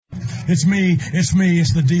It's me,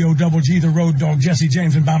 it's the D-O-double-G, the road dog, Jesse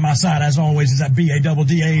James, and by my side, as always, is that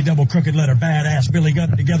B-A-double-D-A double crooked letter, badass Billy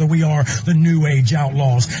Gunn. Together we are the New Age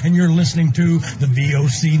Outlaws, and you're listening to the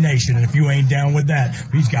VOC Nation, and if you ain't down with that,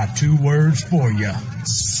 he's got 2 words for you.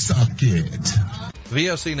 Suck it.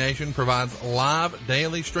 VOC Nation provides live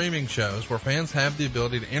daily streaming shows where fans have the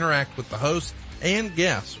ability to interact with the hosts and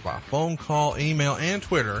guests by phone call, email, and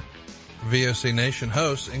Twitter. VOC Nation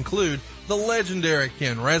hosts include the legendary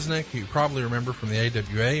Ken Resnick, who you probably remember from the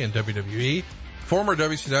AWA and WWE, former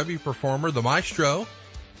WCW performer The Maestro,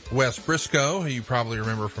 Wes Briscoe, who you probably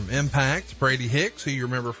remember from Impact, Brady Hicks, who you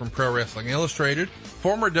remember from Pro Wrestling Illustrated,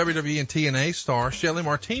 former WWE and TNA star Shelly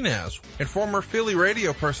Martinez, and former Philly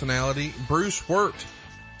radio personality Bruce Wirt.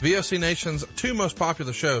 VOC Nation's 2 most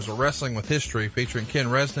popular shows are Wrestling with History, featuring Ken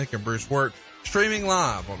Resnick and Bruce Wirt, streaming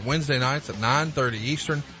live on Wednesday nights at 9:30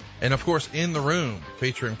 Eastern, and of course In the Room,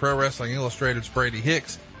 featuring Pro Wrestling Illustrated's Brady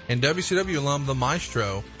Hicks and WCW alum The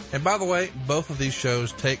Maestro. And by the way, both of these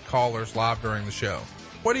shows take callers live during the show.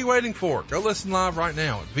 What are you waiting for? Go listen live right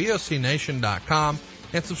now at VOCNation.com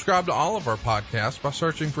and subscribe to all of our podcasts by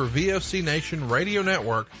searching for VOC Nation Radio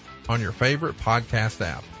Network on your favorite podcast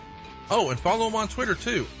app. Oh, and follow them on Twitter,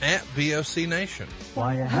 too, at VOC Nation.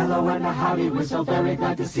 Why, hello and a howdy, we're so very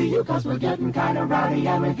glad to see you, cause we're getting kind of rowdy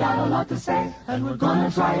and we've got a lot to say. And we're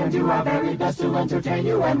gonna try and do our very best to entertain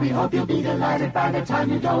you, and we hope you'll be delighted by the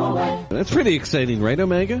time you go away. That's pretty exciting, right,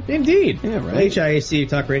 Omega? Indeed. Yeah, right. HIAC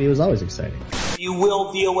Talk Radio is always exciting. You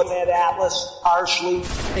will deal with Ed Atlas harshly.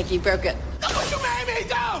 Mickey broke it. That's what you made me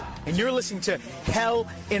do! And you're listening to Hell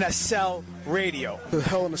in a Cell Radio. The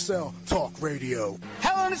Hell in a Cell Talk Radio.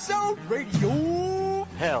 Hell in a Cell Radio.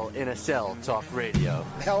 Hell in a Cell Talk Radio.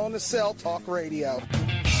 Hell in a Cell Talk Radio.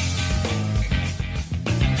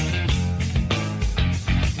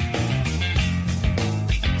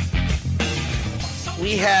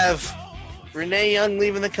 We have Renee Young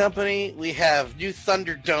leaving the company. We have New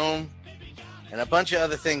Thunderdome and a bunch of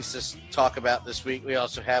other things to talk about this week. We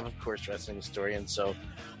also have, of course, Wrestling Historian. So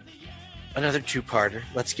another 2-parter.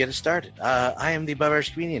 Let's get it started. I am the Above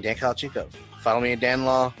Average Comedian, Dan Calachico. Follow me at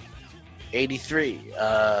DanLaw83.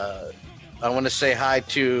 I want to say hi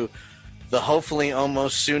to the hopefully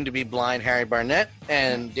almost soon-to-be blind Harry Barnett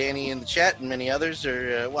and Danny in the chat, and many others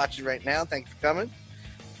are watching right now. Thank you for coming.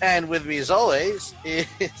 And with me, as always,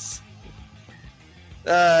 is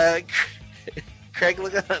Craig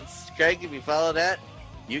Lagans. Craig, if you follow that,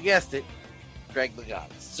 you guessed it, Craig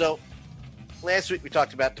Lagans. So, last week we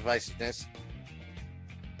talked about divisiveness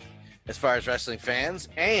as far as wrestling fans,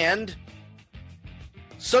 and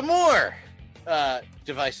some more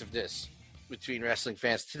divisiveness between wrestling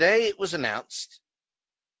fans. Today it was announced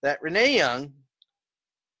that Renee Young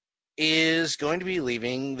is going to be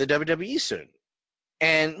leaving the WWE soon.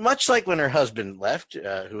 And much like when her husband left,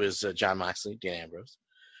 who is Jon Moxley, Dean Ambrose,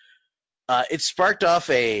 it sparked off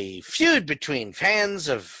a feud between fans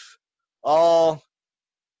of all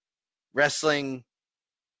wrestling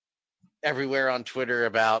everywhere on Twitter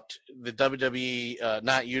about the WWE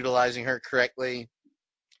not utilizing her correctly,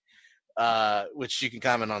 which you can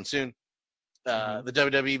comment on soon. The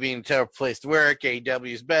WWE being a terrible place to work,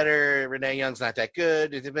 AEW is better, Renee Young's not that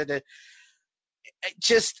good.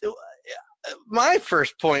 Just, my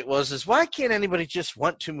first point was why can't anybody just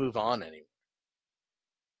want to move on anymore?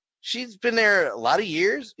 She's been there a lot of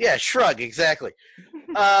years. Yeah, shrug, exactly.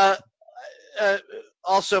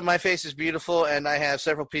 Also, my face is beautiful, and I have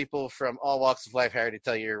several people from all walks of life, Harry, to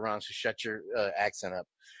tell you you're wrong, so shut your accent up.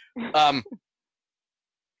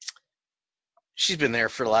 She's been there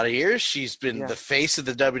for a lot of years. She's been the face of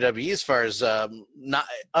the WWE as far as not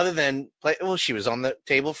other than play. Well, she was on the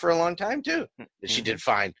table for a long time too. She did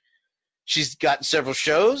fine. She's gotten several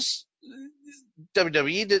shows.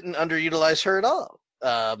 WWE didn't underutilize her at all.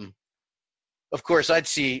 Of course, I'd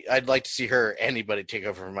like to see her, anybody take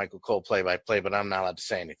over for Michael Cole play-by-play, but I'm not allowed to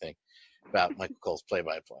say anything about Michael Cole's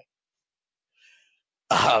play-by-play.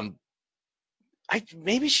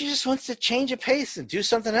 Maybe she just wants to change a pace and do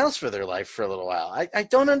something else for their life for a little while. I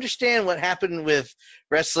don't understand what happened with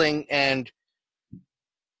wrestling and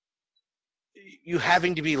you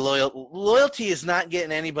having to be loyal. Loyalty is not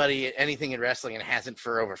getting anybody anything in wrestling and hasn't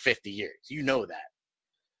for over 50 years. You know that.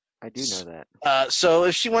 I do know that. So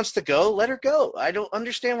if she wants to go, let her go. I don't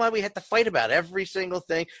understand why we had to fight about every single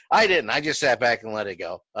thing. I didn't. I just sat back and let it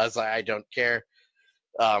go. I was like, I don't care.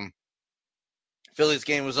 Phillies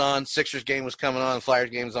game was on. Sixers game was coming on.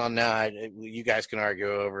 Flyers game is on now. You guys can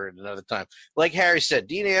argue over it another time. Like Harry said,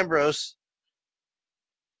 Dean Ambrose,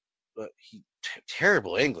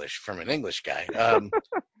 terrible English from an English guy.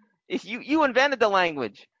 You invented the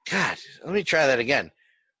language. God, let me try that again.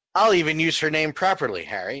 I'll even use her name properly,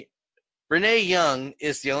 Harry. Renee Young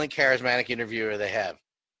is the only charismatic interviewer they have.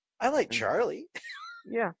 I like Charlie.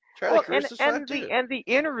 Yeah. Charlie Well, Cruz is fun too. and the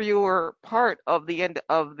interviewer part of the end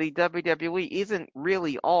of the WWE isn't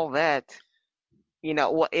really all that,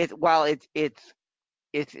 while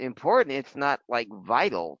it's important, it's not like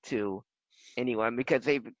vital to anyone because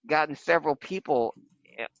they've gotten several people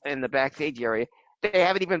in the backstage area they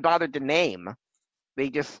haven't even bothered to name. They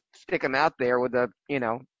just stick them out there with a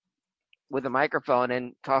microphone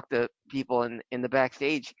and talk to people in the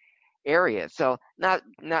backstage area. So not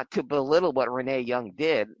to belittle what Renee Young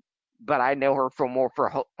did, but I know her for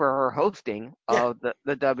her hosting of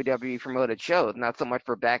the WWE promoted shows, not so much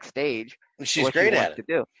for backstage. She's great at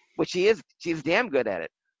it. But she's damn good at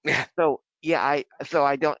it. Yeah. So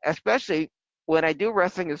I don't, especially when I do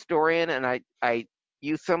Wrestling Historian and I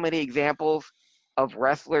use so many examples of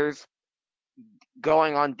wrestlers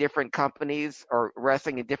going on different companies or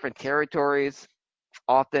wrestling in different territories,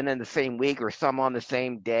 often in the same week or some on the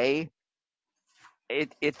same day.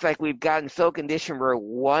 It's like we've gotten so conditioned where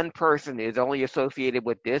one person is only associated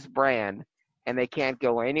with this brand and they can't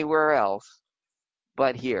go anywhere else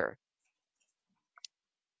but here.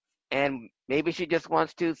 And maybe she just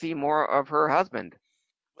wants to see more of her husband.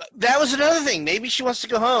 That was another thing. Maybe she wants to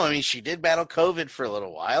go home. I mean, she did battle COVID for a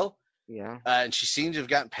little while. Yeah. And she seems to have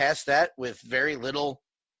gotten past that with very little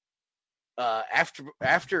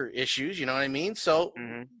after issues, you know what I mean? So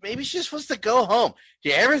maybe she just wants to go home. Do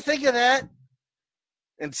you ever think of that?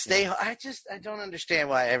 And stay home? I don't understand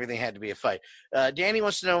why everything had to be a fight. Danny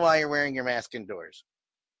wants to know why you're wearing your mask indoors.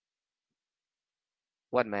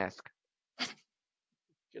 What mask?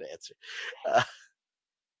 Good answer.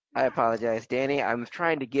 I apologize, Danny. I'm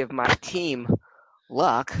trying to give my team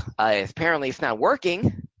luck. Apparently it's not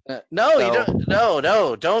working. No, you don't.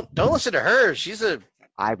 No, don't listen to her. She's a.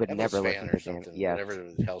 I would never listen to Danny. Yeah, whatever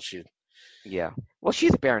the hell she. Yeah, well,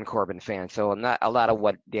 she's a Baron Corbin fan, so not a lot of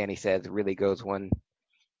what Danny says really goes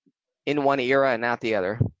in one era and out the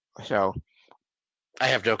other. So, I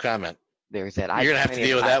have no comment. There's that. You're gonna have to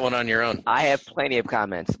deal with that one on your own. I have plenty of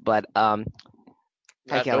comments, but hi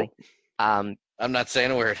Kelly. I'm not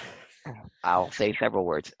saying a word. I'll say several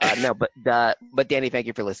words. No, but Danny, thank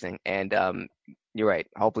you for listening, and you're right.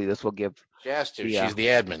 Hopefully, this will give. She has to. She's the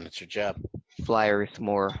admin. It's her job. Flyers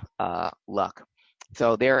more luck.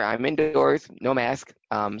 So there, I'm indoors, no mask.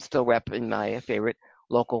 Still repping my favorite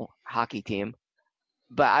local hockey team.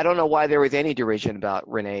 But I don't know why there was any derision about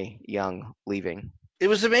Renee Young leaving. It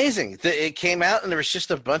was amazing. It came out and there was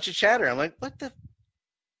just a bunch of chatter. I'm like, what the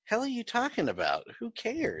hell are you talking about? Who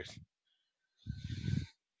cares?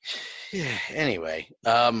 Yeah. Anyway,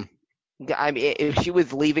 I mean, if she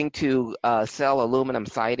was leaving to sell aluminum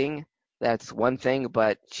siding, that's one thing.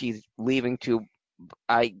 But she's leaving to,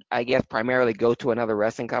 I guess, primarily go to another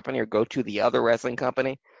wrestling company or go to the other wrestling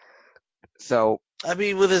company. So. I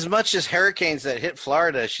mean, with as much as hurricanes that hit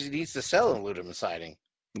Florida, she needs to sell aluminum siding.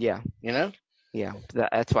 Yeah. You know? Yeah.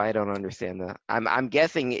 That's why I don't understand that. I'm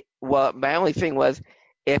guessing. Well, my only thing was,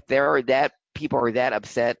 if people are that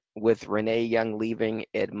upset with Renee Young leaving,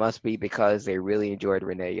 it must be because they really enjoyed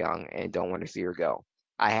Renee Young and don't want to see her go.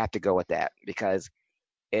 I have to go with that, because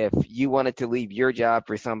if you wanted to leave your job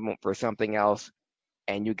for something else,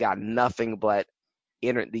 and you got nothing but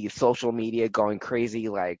the social media going crazy,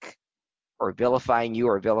 or vilifying you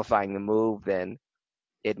or vilifying the move, then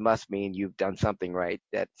it must mean you've done something right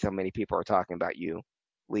that so many people are talking about you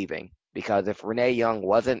leaving. Because if Renee Young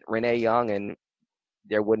wasn't Renee Young, and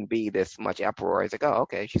there wouldn't be this much uproar. It's like, oh,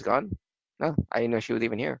 okay, she's gone? No, I didn't know she was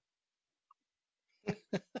even here.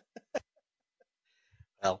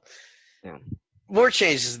 Well, yeah. More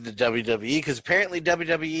changes in the WWE, because apparently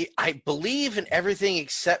WWE, I believe in everything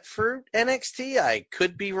except for NXT. I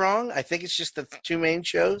could be wrong. I think it's just the two main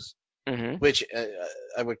shows. Which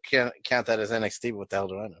I would count that as NXT, but what the hell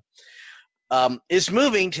do I know? Is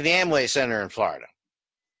moving to the Amway Center in Florida.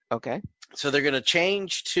 Okay. So they're going to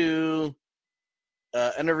change to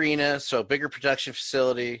an arena, so a bigger production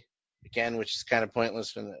facility, again, which is kind of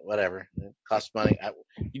pointless, and whatever. It costs money.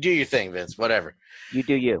 You do your thing, Vince, whatever. You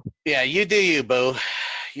do you. Yeah, you do you, Bo.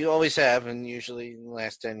 You always have, and usually in the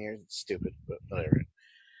last 10 years, it's stupid, but whatever.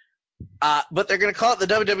 But they're going to call it the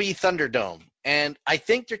WWE Thunderdome. And I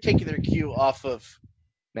think they're taking their cue off of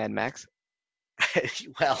Mad Max.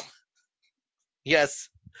 Well, yes,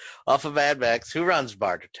 off of Mad Max. Who runs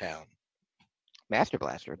Bartertown? Master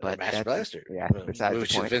Blaster. But Master Blaster. Yeah,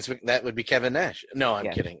 besides the point. That would be Kevin Nash. No,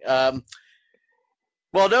 I'm kidding. Well,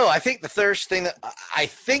 no, I think the first thing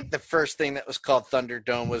that was called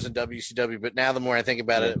Thunderdome was in WCW. But now the more I think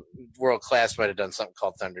about it, World Class might have done something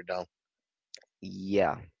called Thunderdome.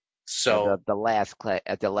 Yeah. So the last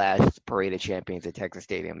Parade of Champions at Texas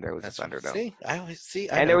Stadium, there was a Thunderdome. See, I always see.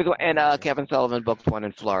 There was one, and Kevin Sullivan booked one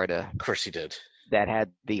in Florida. Of course he did. That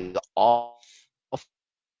had the awful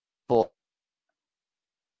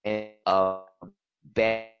bad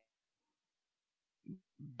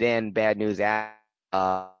news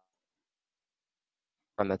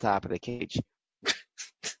from the top of the cage.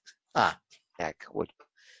 Heck, which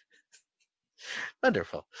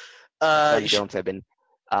wonderful. Thunderdome have been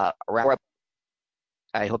wrapped up.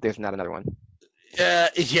 I hope there's not another one.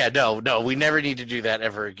 No, we never need to do that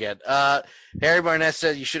ever again. Harry Barnett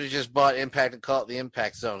said you should have just bought Impact and call it the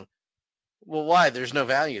Impact Zone. Well, why? There's no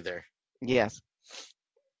value there. Yes.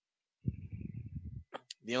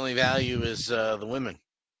 The only value is the women.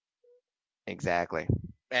 Exactly.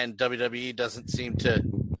 And WWE doesn't seem to.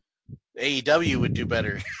 AEW would do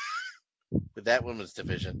better with that women's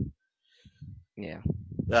division. Yeah.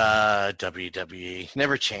 WWE.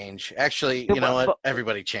 Never change. Actually, you know what?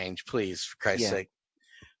 Everybody change, please, for Christ's sake.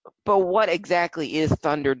 But what exactly is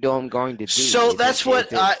Thunderdome going to do? So that's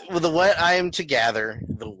what I am to gather,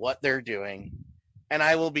 what they're doing, and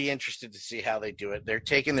I will be interested to see how they do it. They're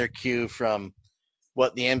taking their cue from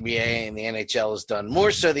what the NBA and the NHL has done,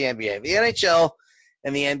 more so the NBA. The NHL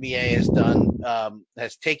and the NBA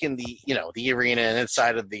has taken the arena and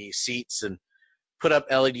inside of the seats and put up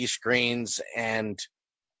LED screens and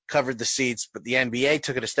covered the seats, but the NBA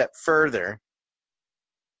took it a step further.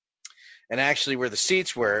 And actually where the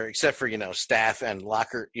seats were, except for, staff and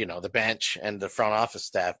locker, the bench and the front office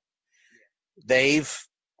staff, they've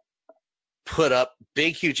put up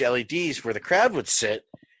big, huge LEDs where the crowd would sit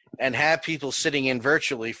and have people sitting in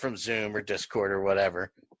virtually from Zoom or Discord or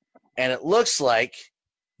whatever. And it looks like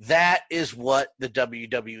that is what the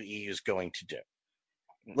WWE is going to do.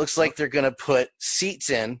 It looks like they're going to put seats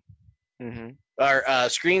in, or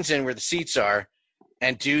screens in where the seats are,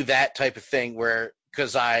 and do that type of thing where,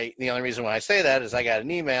 because the only reason why I say that is I got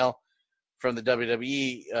an email from the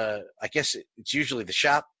WWE, I guess it's usually the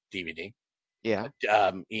shop DVD. Yeah.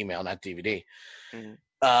 Email, not DVD.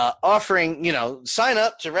 Offering, sign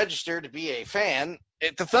up to register to be a fan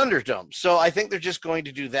at the Thunderdome. So I think they're just going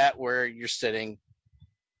to do that where you're sitting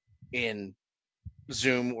in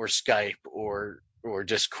Zoom or Skype or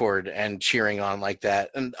Discord and cheering on like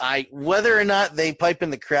that. And whether or not they pipe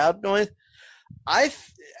in the crowd noise, I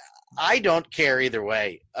don't care either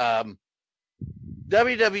way. WWE,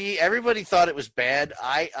 everybody thought it was bad.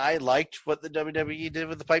 I liked what the WWE did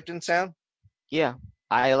with the piped in sound. Yeah,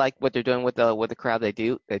 I like what they're doing with the crowd they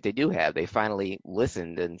do have. They finally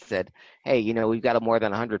listened and said, "Hey, we've got more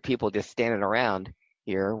than 100 people just standing around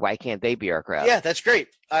here. Why can't they be our crowd?" Yeah, that's great.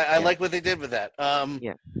 I like what they did with that.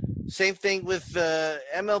 Yeah. Same thing with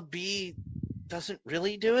MLB. Doesn't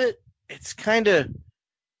really do it. It's kind of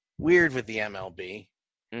weird with the MLB.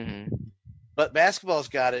 But basketball's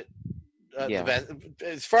got it. The best.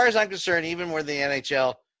 As far as I'm concerned, even more than the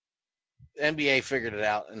NHL, NBA figured it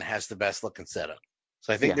out and has the best looking setup.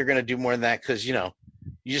 So I think they're going to do more than that because, you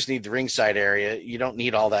just need the ringside area. You don't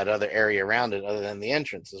need all that other area around it other than the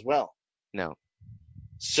entrance as well. No.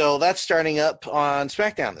 So that's starting up on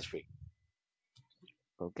SmackDown this week.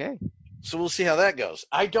 Okay. So we'll see how that goes.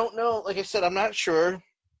 I don't know. Like I said, I'm not sure.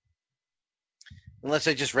 Unless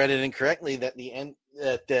I just read it incorrectly that the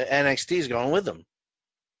NXT is going with them.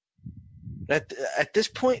 At this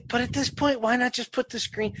point, why not just put the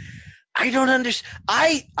screen? I don't understand.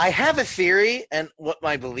 I have a theory, and what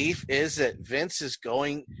my belief is that Vince,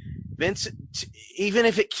 even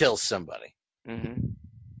if it kills somebody,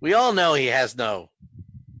 we all know he has no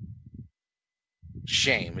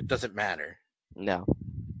shame. It doesn't matter. No.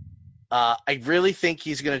 I really think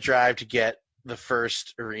he's going to drive to get the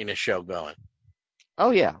first arena show going.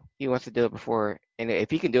 Oh, yeah. He wants to do it before, and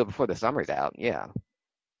if he can do it before the summer's out, yeah.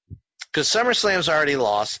 Because SummerSlam's already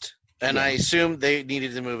lost, and I assume they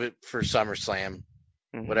needed to move it for SummerSlam,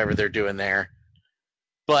 whatever they're doing there.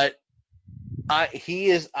 But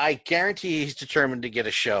I guarantee he's determined to get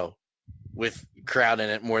a show with crowd in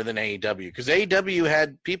it more than AEW, because AEW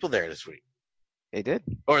had people there this week. They did.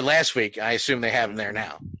 Or last week. I assume they have them there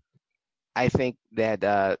now. I think that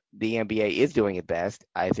the NBA is doing it best.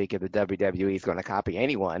 I think if the WWE is going to copy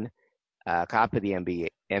anyone, copy the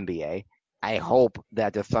NBA. I hope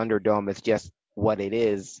that the Thunderdome is just what it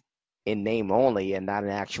is in name only and not an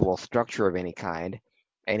actual structure of any kind.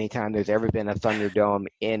 Anytime there's ever been a Thunderdome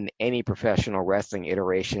in any professional wrestling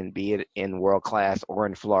iteration, be it in World Class or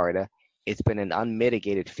in Florida, it's been an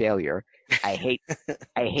unmitigated failure. I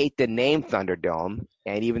hate the name Thunderdome,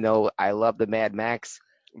 and even though I love the Mad Max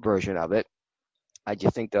version of it, I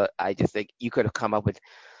just think you could have come up with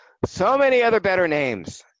so many other better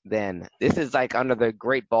names. then this is like under the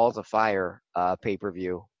Great Balls of Fire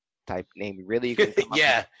pay-per-view type name. Really, you can come up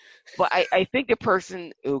Yeah. with. But I think the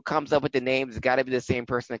person who comes up with the names has got to be the same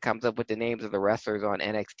person that comes up with the names of the wrestlers on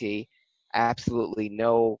NXT. Absolutely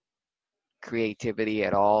no creativity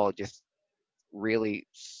at all, just really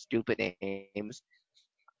stupid names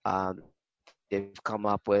they've come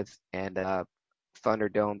up with, and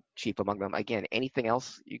Thunderdome chief among them. Again, anything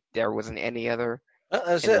else? There wasn't any other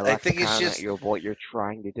That's in it. the I think it's lexicon just that you're what you're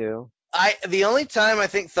trying to do. the only time I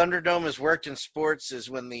think Thunderdome has worked in sports is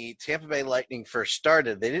when the Tampa Bay Lightning first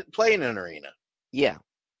started. They didn't play in an arena. Yeah,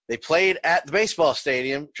 They played at the baseball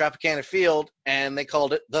stadium, Tropicana Field, and they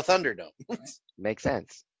called it the Thunderdome. makes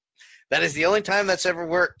sense. That is the only time that's ever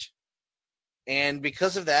worked. And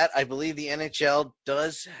because of that, I believe the NHL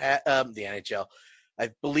does have the NHL. I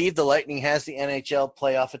believe the Lightning has the NHL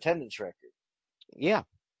playoff attendance record Yeah.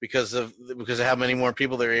 because of how many more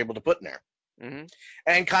people they're able to put in there. Mm-hmm.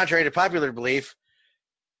 And contrary to popular belief,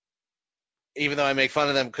 even though I make fun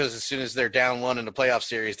of them because as soon as they're down one in the playoff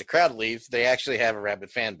series, the crowd leaves, they actually have a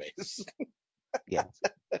rabid fan base. Yeah.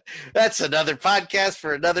 That's another podcast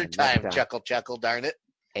for another time. Chuckle, darn it.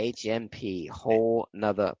 HMP, whole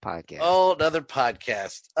nother podcast. Oh, another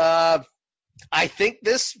podcast. I think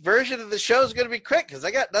this version of the show is going to be quick because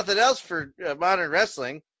I got nothing else for modern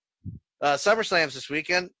wrestling. SummerSlam's this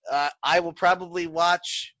weekend. I will probably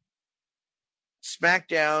watch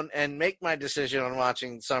SmackDown and make my decision on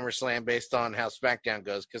watching SummerSlam based on how SmackDown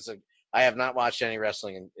goes because I have not watched any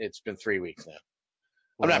wrestling and it's been 3 weeks now.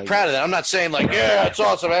 I'm not proud of that. I'm not saying like, yeah, it's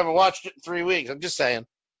awesome. I haven't watched it in 3 weeks. I'm just saying.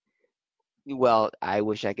 Well, I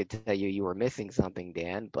wish I could tell you were missing something,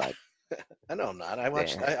 Dan, but I know I'm not. I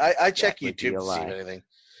watched. I check YouTube to see if anything.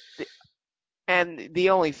 And the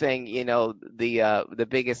only thing, the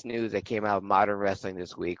biggest news that came out of modern wrestling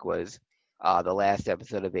this week was the last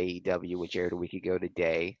episode of AEW, which aired a week ago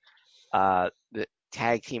today. The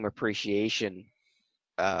Tag Team Appreciation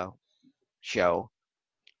show,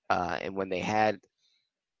 and when they had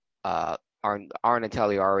Arn and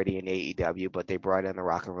Tully already in AEW, but they brought in the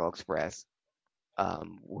Rock and Roll Express.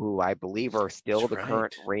 Who I believe are still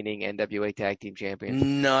current reigning NWA Tag Team Champions.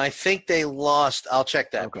 No, I think they lost. I'll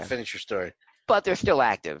check that. Okay. Finish your story. But they're still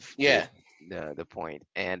active. Yeah. The point.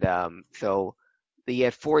 And so you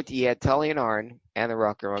had Tully and Arn and the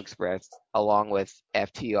Rock and Roll Express, along with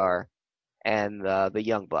FTR and the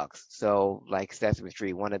Young Bucks. So like Sesame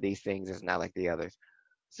Street, one of these things is not like the others.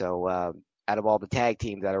 So out of all the tag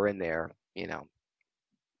teams that are in there, the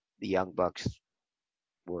Young Bucks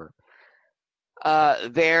were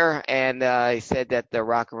there, and he said that the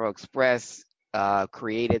Rock and Roll Express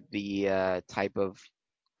created the type of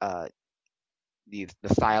the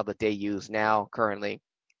style that they use now currently,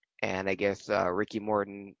 and I guess Ricky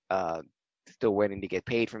Morton, still waiting to get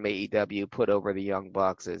paid from AEW, put over the Young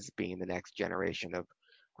Bucks as being the next generation of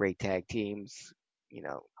great tag teams.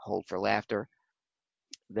 Hold for laughter.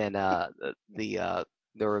 Then the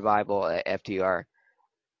revival FTR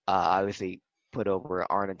obviously put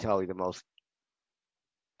over Arn and Tully, the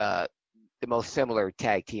most similar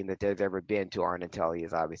tag team that there's ever been to Arn and Tully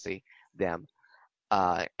is obviously them.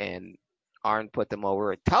 And Arn put them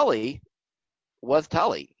over. Tully was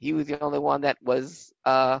Tully. He was the only one that was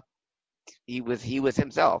he was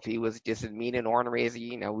himself. He was just as mean and ornery as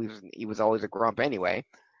he was always a grump anyway.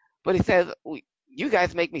 But he says, you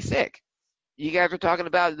guys make me sick. You guys are talking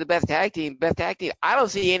about the best tag team. I don't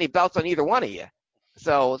see any belts on either one of you.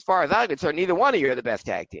 So as far as I'm concerned, neither one of you are the best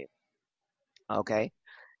tag team. Okay.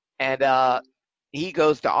 And he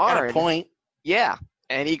goes to Arn. Got a point. Yeah.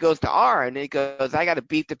 And he goes to Arn and he goes, I got a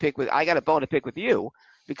bone to pick with you,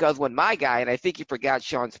 because when my guy, and I think you forgot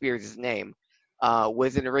Sean Spears' name,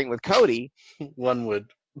 was in the ring with Cody. One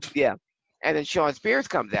would. Yeah. And then Sean Spears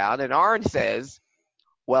comes out and Arn says,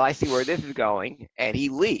 well, I see where this is going, and he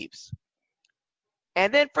leaves.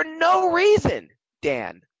 And then for no reason,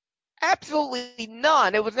 Dan, absolutely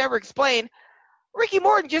none, it was never explained, Ricky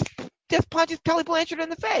Morton just punches Tully Blanchard in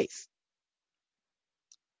the face.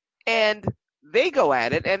 And they go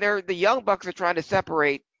at it, and the Young Bucks are trying to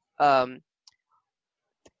separate Rock and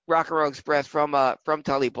Roll Express from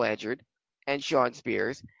Tully Blanchard and Sean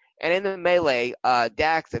Spears. And in the melee,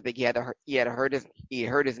 Dax, I think he hurt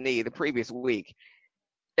his knee the previous week,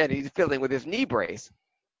 and he's fiddling with his knee brace.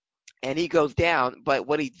 And he goes down, but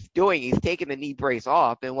what he's doing, he's taking the knee brace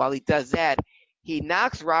off, and while he does that, he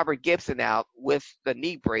knocks Robert Gibson out with the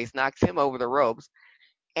knee brace, knocks him over the ropes,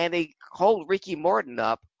 and they hold Ricky Morton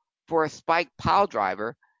up for a spike pile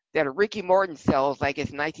driver that Ricky Morton sells like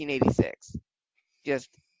it's 1986. Just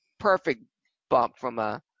perfect bump from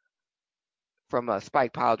a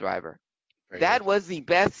spike pile driver. That was the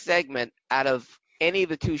best segment out of any of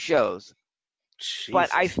the two shows. Jesus.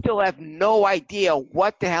 But I still have no idea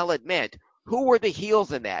what the hell it meant. Who were the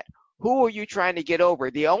heels in that? Who are you trying to get over?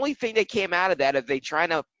 The only thing that came out of that is they trying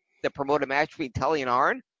to promote a match between Tully and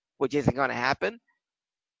Arn, which isn't going to happen.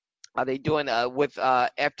 Are they doing with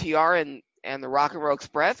FTR and the Rock and Roll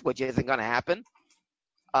Express, which isn't going to happen?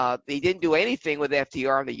 They didn't do anything with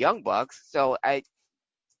FTR and the Young Bucks, so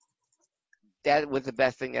that was the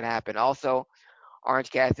best thing that happened. Also, Orange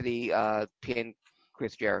Cassidy pinned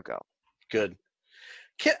Chris Jericho. Good.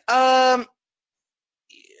 Oh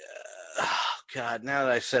God, now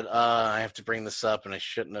that I said I have to bring this up, and I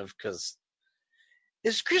shouldn't have, because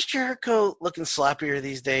is Chris Jericho looking sloppier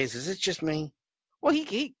these days? Is it just me? Well,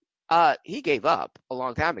 he gave up a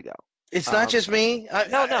long time ago. It's not just me.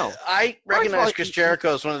 No. I recognize Chris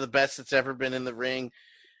Jericho as one of the best that's ever been in the ring.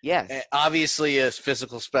 Yes. Obviously a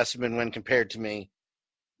physical specimen when compared to me.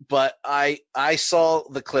 But I saw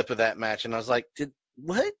the clip of that match, and I was like,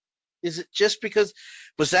 what? Is it just because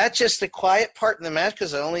 – was that just the quiet part in the match?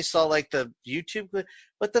 Because I only saw, like, the YouTube clip.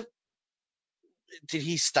 Did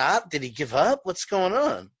he stop? Did he give up? What's going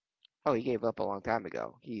on? Oh, he gave up a long time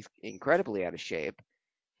ago. He's incredibly out of shape.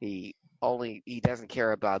 He doesn't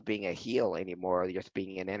care about being a heel anymore, just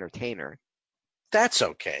being an entertainer. That's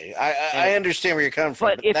okay. I understand where you're coming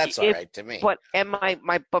from, but that's all right to me. But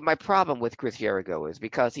my problem with Chris Jericho is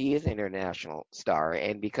because he is an international star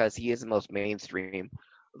and because he is the most mainstream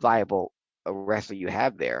viable wrestler you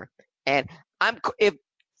have there. And if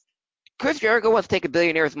Chris Jericho wants to take a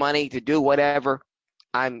billionaire's money to do whatever,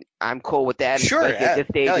 I'm cool with that. Sure, at this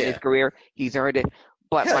stage in his career, he's earned it.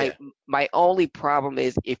 But my only problem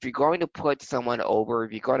is if you're going to put someone over,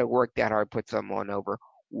 if you're going to work that hard, put someone over,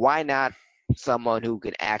 why not someone who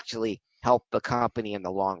can actually help the company in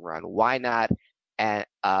the long run? Why not an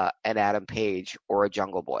Adam Page or a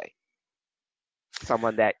Jungle Boy?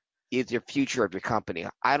 Someone that is your future of your company.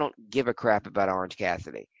 I don't give a crap about Orange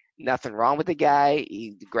Cassidy. Nothing wrong with the guy.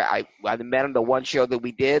 I met him the one show that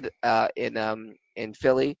we did in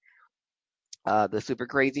Philly, the Super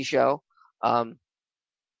Crazy show.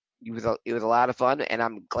 It was a lot of fun, and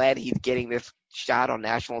I'm glad he's getting this shot on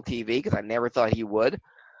national TV because I never thought he would.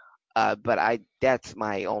 But that's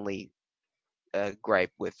my only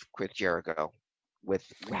gripe with Chris Jericho, with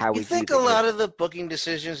how you think a lot of the booking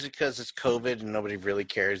decisions because it's COVID and nobody really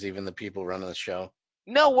cares, even the people running the show.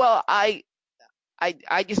 No, well, I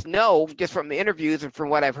just know just from the interviews and from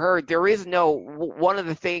what I've heard, there is no one of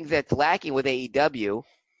the things that's lacking with AEW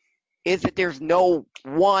is that there's no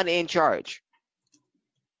one in charge.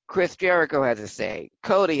 Chris Jericho has a say.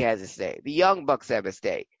 Cody has a say. The Young Bucks have a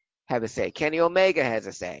say. Kenny Omega has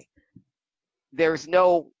a say. There's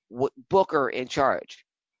no booker in charge.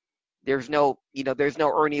 There's no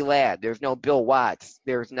Ernie Ladd. There's no Bill Watts.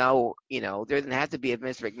 There's no, there doesn't have to be a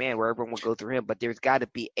Vince McMahon where everyone will go through him, but there's got to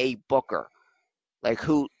be a booker. Like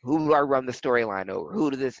who do I run the storyline over?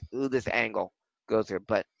 Who this angle goes through?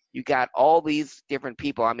 But you got all these different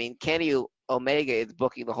people. I mean, Kenny Omega is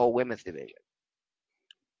booking the whole women's division,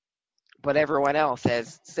 but everyone else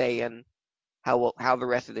has say in how the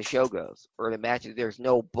rest of the show goes or the matches. There's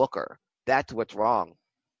no booker. That's what's wrong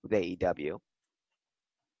with AEW.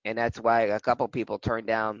 And that's why a couple people turned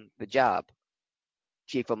down the job.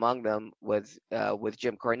 Chief among them was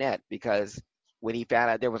Jim Cornette, because when he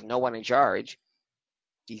found out there was no one in charge,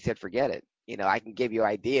 he said, forget it. I can give you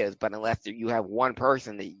ideas, but unless you have one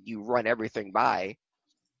person that you run everything by,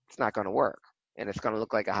 it's not going to work. And it's going to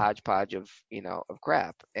look like a hodgepodge of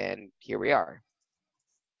crap. And here we are.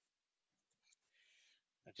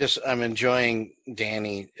 I'm enjoying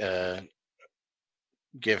Danny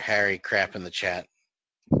give Harry crap in the chat.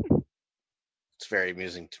 It's very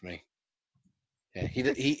amusing to me. Yeah,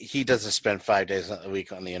 he doesn't spend 5 days a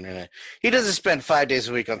week on the internet. He doesn't spend 5 days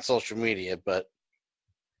a week on social media, but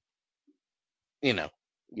Yeah,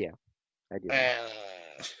 I do.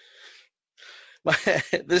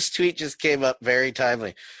 This tweet just came up very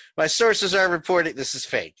timely. My sources are reporting – this is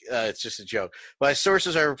fake. It's just a joke. My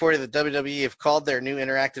sources are reporting that WWE have called their new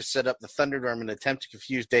interactive setup the Thunderdome in an attempt to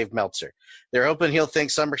confuse Dave Meltzer. They're hoping he'll think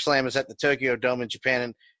SummerSlam is at the Tokyo Dome in Japan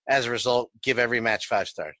and, as a result, give every match 5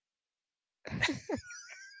 stars.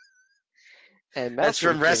 And that's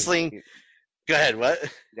from wrestling. Go ahead, what?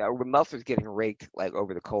 Yeah, Meltzer's getting raked like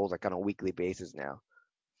over the coals like on a weekly basis now.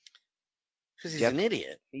 Because he's an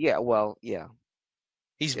idiot. Yeah, well, yeah.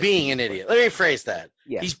 He's being an idiot. Let me rephrase that.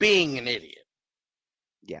 Yes. He's being an idiot.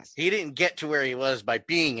 Yes. He didn't get to where he was by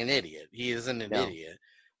being an idiot. He isn't an idiot.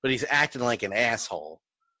 But he's acting like an asshole.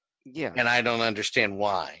 Yeah. And I don't understand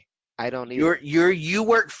why. I don't either. You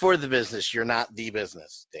work for the business. You're not the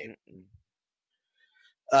business, Dave.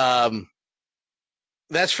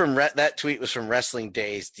 That's from that tweet was from Wrestling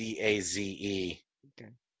Daze, DAZE.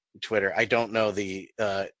 Okay. Twitter. I don't know the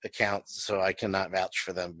account, so I cannot vouch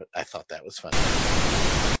for them, but I thought that was funny.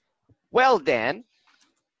 Well, Dan,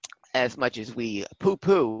 as much as we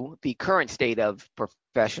poo-poo the current state of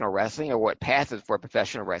professional wrestling or what passes for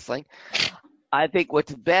professional wrestling, I think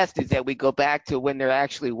what's best is that we go back to when there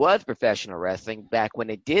actually was professional wrestling, back when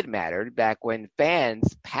it did matter, back when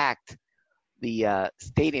fans packed the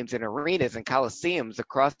stadiums and arenas and coliseums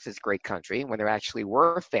across this great country, when there actually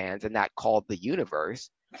were fans and not called the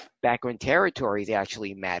universe, back when territories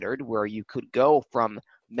actually mattered, where you could go from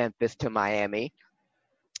Memphis to Miami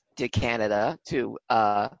to Canada to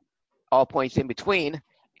all points in between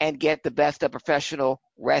and get the best of professional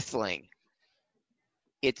wrestling.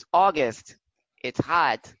 It's August. It's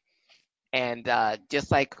hot. And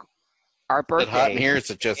just like our birthday. Is it hot in here?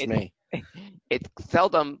 Is it just me? It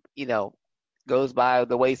seldom, goes by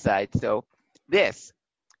the wayside. So this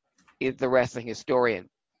is the Wrestling Historian.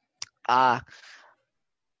 I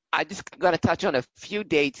just going to touch on a few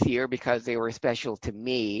dates here because they were special to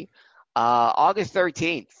me. August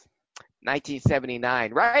 13th,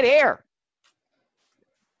 1979, right here.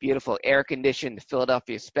 Beautiful air-conditioned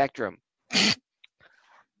Philadelphia Spectrum.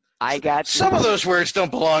 I got some of those words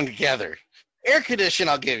don't belong together. Air condition,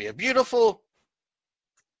 I'll give you. Beautiful.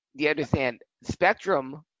 You understand?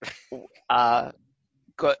 Spectrum,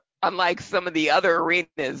 unlike some of the other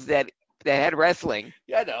arenas that had wrestling,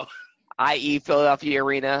 yeah, I know, i.e. Philadelphia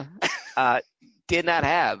Arena, did not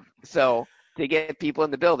have. So to get people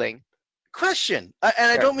in the building. Question,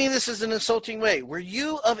 and I don't mean this as an insulting way. Were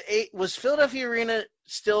you was Philadelphia Arena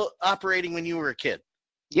still operating when you were a kid?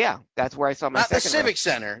 Yeah, that's where I saw my Not second. The Civic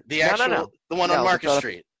Center, the actual, the one on Market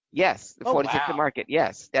Street. Yes, the 46th wow. and Market.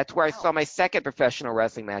 Yes, that's where I saw my second professional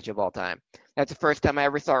wrestling match of all time. That's the first time I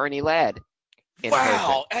ever saw Ernie Ladd.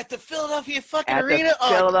 Wow, at the Philadelphia fucking arena? At the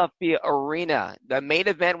Philadelphia Arena. The main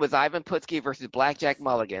event was Ivan Putski versus Blackjack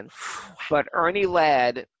Mulligan, but Ernie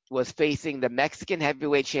Ladd was facing the Mexican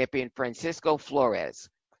heavyweight champion Francisco Flores.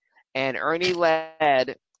 And Ernie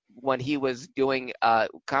Ladd, when he was doing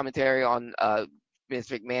commentary on Vince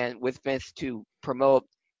McMahon with Vince to promote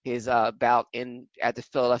his bout at the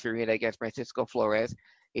Philadelphia Arena against Francisco Flores,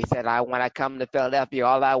 he said, when I come to Philadelphia,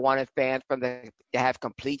 all I want is fans to have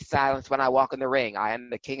complete silence when I walk in the ring. I am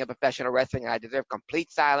the king of professional wrestling, and I deserve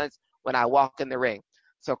complete silence when I walk in the ring.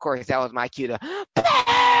 So, of course, that was my cue to,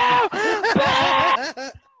 bow,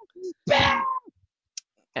 bow, bow.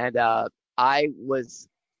 And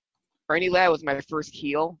Ernie Ladd was my first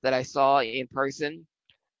heel that I saw in person.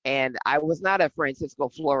 And I was not a Francisco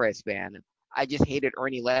Flores fan. I just hated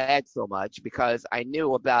Ernie Ladd so much because I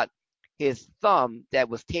knew about his thumb that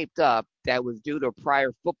was taped up that was due to a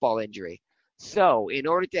prior football injury. So in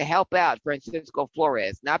order to help out Francisco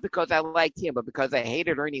Flores, not because I liked him, but because I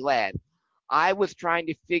hated Ernie Ladd, I was trying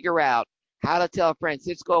to figure out how to tell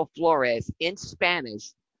Francisco Flores in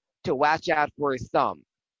Spanish to watch out for his thumb.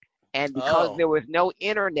 And because there was no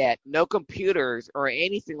internet, no computers or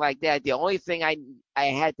anything like that, the only thing I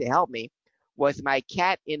had to help me was my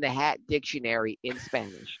Cat in the Hat dictionary in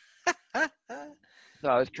Spanish. So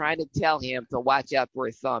I was trying to tell him to watch out for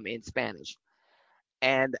his thumb in Spanish.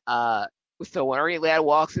 And so when Ernie Ladd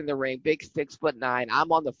walks in the ring, big 6'9",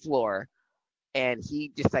 I'm on the floor, and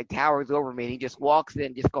he just like towers over me. And he just walks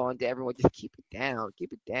in, just going to everyone, just keep it down,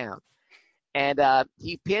 keep it down. And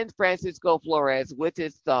he pins Francisco Flores with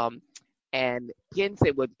his thumb and pins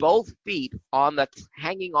it with both feet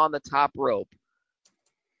hanging on the top rope.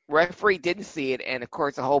 Referee didn't see it, and of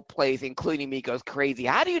course the whole place, including me, goes crazy.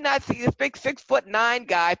 How do you not see this big 6'9"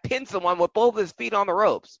 guy pin someone with both his feet on the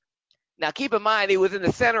ropes? Now keep in mind he was in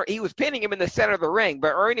the center. He was pinning him in the center of the ring,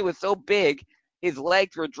 but Ernie was so big, his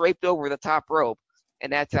legs were draped over the top rope,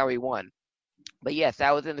 and that's how he won. But yes,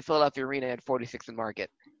 I was in the Philadelphia Arena at 46th and Market.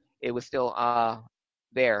 It was still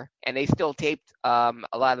there, and they still taped a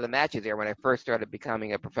lot of the matches there when I first started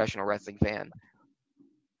becoming a professional wrestling fan.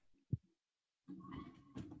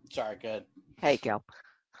 Sorry, good. Hey, Cal.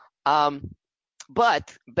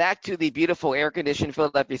 But back to the beautiful air-conditioned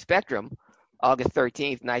Philadelphia Spectrum, August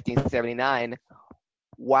 13th, 1979.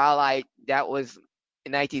 That was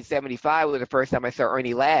in 1975 was the first time I saw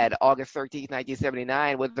Ernie Ladd. August 13th,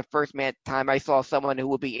 1979 was the first time I saw someone who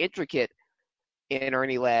would be intricate in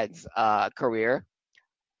Ernie Ladd's career.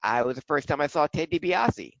 I was the first time I saw Ted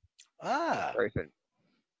DiBiase. Person.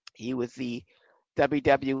 He was the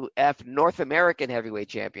WWF North American Heavyweight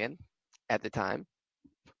Champion at the time,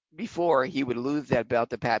 before he would lose that belt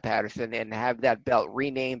to Pat Patterson and have that belt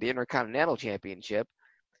renamed the Intercontinental Championship.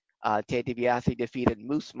 Ted DiBiase defeated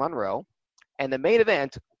Moose Monroe, and the main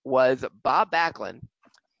event was Bob Backlund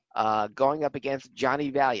going up against Johnny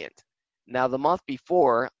Valiant. Now, the month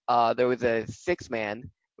before, there was a six-man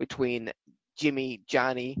between Jimmy,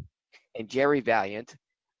 Johnny, and Jerry Valiant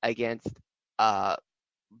against Bob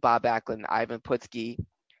Backlund, Ivan Putski,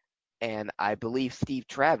 and I believe Steve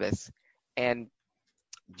Travis. And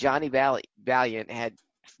Johnny Valiant had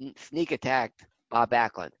sneak attacked Bob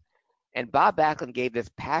Backlund. And Bob Backlund gave this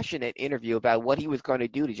passionate interview about what he was going to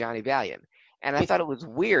do to Johnny Valiant. And I thought it was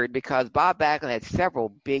weird because Bob Backlund had several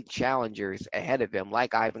big challengers ahead of him,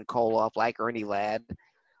 like Ivan Koloff, like Ernie Ladd,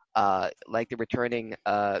 like the returning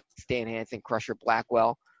Stan Hansen, Crusher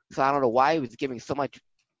Blackwell. So I don't know why he was giving so much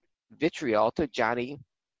vitriol to Johnny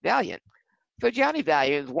Valiant. So Johnny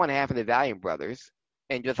Valiant is one half of the Valiant brothers,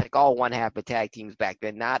 and just like all one half of tag teams back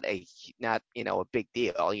then, not a big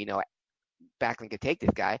deal. Backlund could take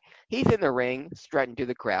this guy. He's in the ring, strutting to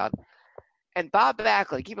the crowd. And Bob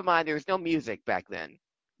Backlund, keep in mind, there was no music back then.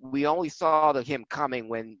 We only saw him coming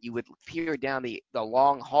when you would peer down the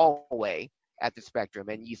long hallway at the Spectrum,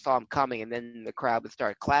 and you saw him coming, and then the crowd would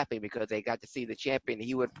start clapping because they got to see the champion.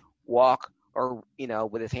 He would walk or,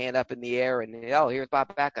 with his hand up in the air, and, here's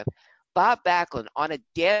Bob Backlund. Bob Backlund, on a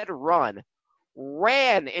dead run,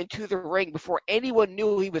 ran into the ring before anyone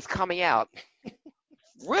knew he was coming out,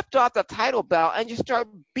 ripped off the title belt, and just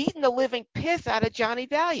started beating the living piss out of Johnny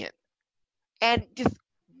Valiant. And just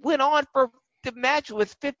went on for the match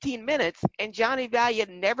was 15 minutes, and Johnny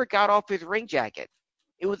Valiant never got off his ring jacket.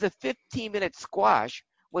 It was a 15-minute squash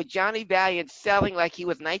with Johnny Valiant selling like he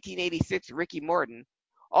was 1986 Ricky Morton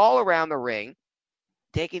all around the ring,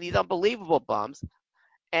 taking these unbelievable bumps.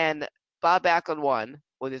 And Bob Backlund won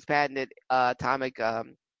with his patented atomic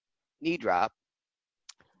knee drop.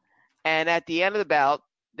 And at the end of the bout,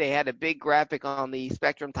 they had a big graphic on the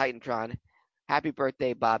Spectrum Titantron. Happy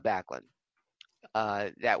birthday, Bob Backlund.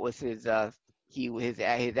 That was his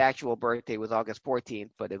actual birthday was August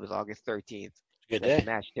 14th, but it was August 13th. Good day. The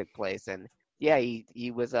match took place, and he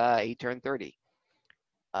turned 30.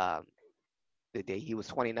 The day he was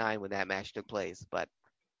 29 when that match took place, but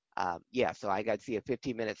so I got to see a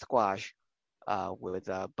 15-minute squash with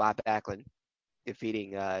Bob Backlund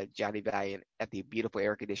defeating Johnny Valiant at the beautiful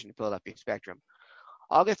air-conditioned Philadelphia Spectrum.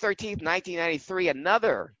 August 13th, 1993,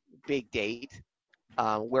 another big date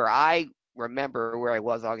where I remember where I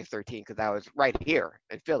was August 13th because I was right here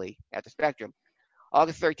in Philly at the Spectrum.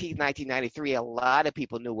 August 13th, 1993, a lot of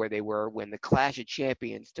people knew where they were when the Clash of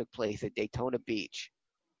Champions took place at Daytona Beach.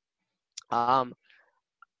 Some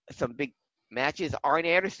big matches. Arn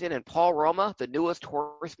Anderson and Paul Roma, the newest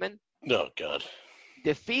Horsemen, Oh, God.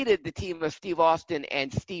 defeated the team of Steve Austin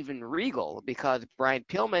and Steven Regal because Brian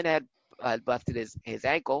Pillman had busted his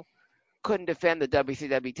ankle, couldn't defend the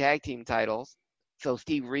WCW tag team titles, so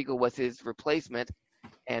Steve Regal was his replacement,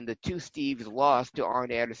 and the two Steves lost to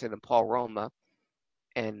Arn Anderson and Paul Roma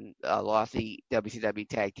and lost the WCW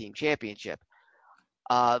tag team championship.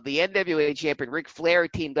 The NWA champion Ric Flair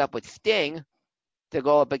teamed up with Sting to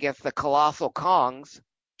go up against the Colossal Kongs,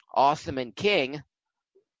 Awesome and King,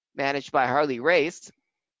 managed by Harley Race.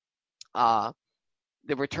 The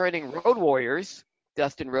returning Road Warriors,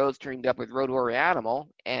 Dustin Rhodes teamed up with Road Warrior Animal,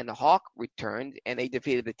 and Hawk returned, and they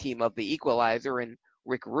defeated the team of the Equalizer and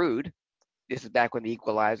Rick Rude. This is back when the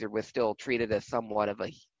Equalizer was still treated as somewhat of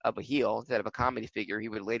a heel instead of a comedy figure he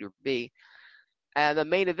would later be. And the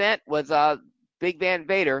main event was Big Van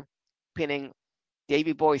Vader pinning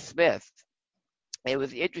Davey Boy Smith. It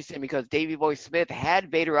was interesting because Davey Boy Smith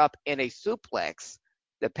had Vader up in a suplex,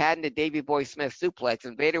 the patented Davey Boy Smith suplex,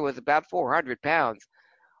 and Vader was about 400 pounds.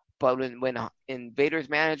 But when Vader's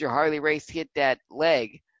manager Harley Race hit that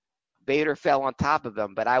leg, Vader fell on top of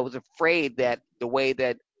him. But I was afraid that the way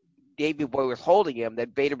that Davey Boy was holding him,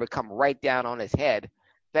 that Vader would come right down on his head.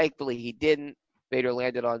 Thankfully, he didn't. Vader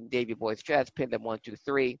landed on Davey Boy's chest, pinned him 1, 2,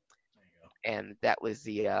 3, and that was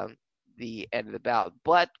the end of the bout.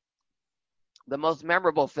 But the most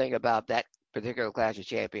memorable thing about that particular Clash of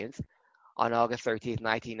Champions on August 13th,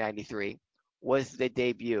 1993, was the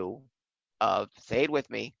debut of, say it with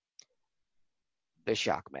me, the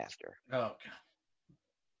Shockmaster. Oh,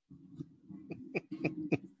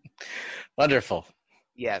 God. Wonderful.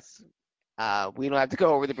 Yes. We don't have to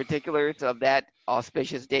go over the particulars of that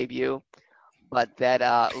auspicious debut, but that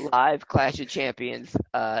live Clash of Champions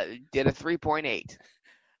did a 3.8.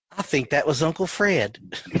 I think that was Uncle Fred.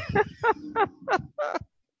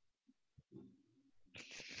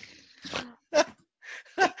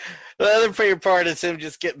 The other favorite part is him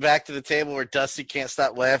just getting back to the table where Dusty can't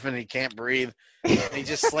stop laughing and he can't breathe. And he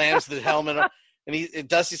just slams the helmet on. And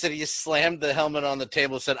Dusty said he just slammed the helmet on the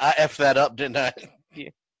table and said, I effed that up, didn't I? Yeah.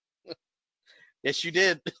 Yes, you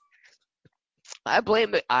did. I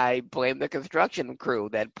blame the construction crew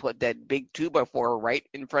that put that big 2x4 right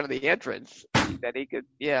in front of the entrance that he could,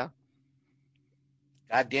 yeah.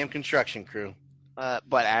 Goddamn construction crew.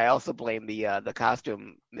 But I also blame the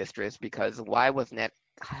costume mistress, because why wasn't that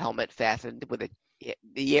helmet fastened with a?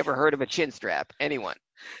 You ever heard of a chin strap? Anyone?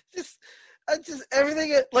 Just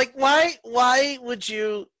everything. Like, why would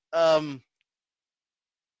you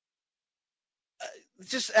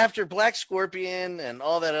just after Black Scorpion and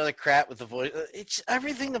all that other crap with the voice? It's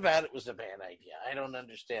everything about it was a bad idea. I don't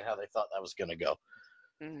understand how they thought that was going to go.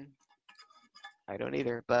 I don't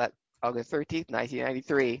either. But August 13th,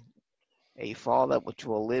 1993. A fall that which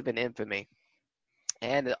will live in infamy.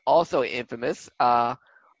 And also infamous,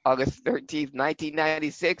 August 13th,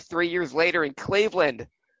 1996, 3 years later in Cleveland,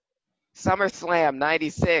 SummerSlam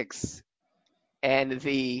 96, and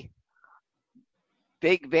the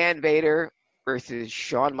Big Van Vader versus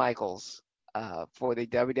Shawn Michaels for the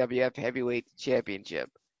WWF Heavyweight Championship.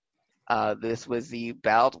 This was the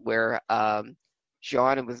bout where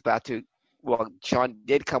Shawn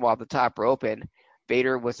did come off the top rope, and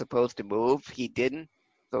Vader was supposed to move. He didn't.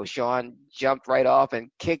 So Shawn jumped right off and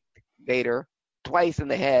kicked Vader twice in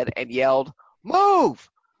the head and yelled, "Move!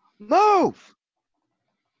 Move!"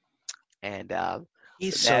 And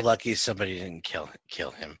he's so lucky somebody didn't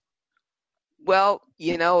kill him. Well,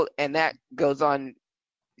 and that goes on.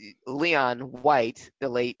 Leon White, the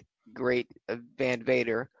late great Van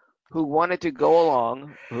Vader, who wanted to go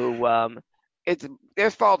along, it's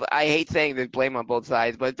their fault. I hate saying there's blame on both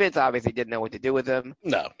sides, but Vince obviously didn't know what to do with him.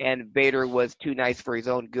 No. And Vader was too nice for his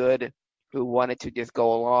own good, who wanted to just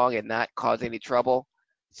go along and not cause any trouble.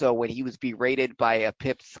 So when he was berated by a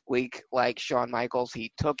pipsqueak like Shawn Michaels,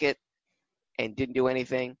 he took it and didn't do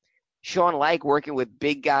anything. Shawn liked working with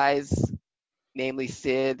big guys, namely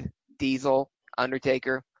Sid, Diesel,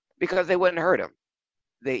 Undertaker, because they wouldn't hurt him.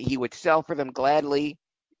 He would sell for them gladly.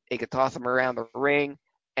 They could toss him around the ring,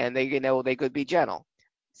 and they could be gentle.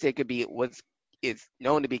 Sid is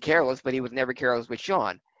known to be careless, but he was never careless with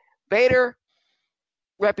Shawn. Vader,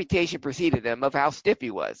 reputation preceded him of how stiff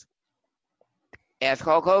he was. Ask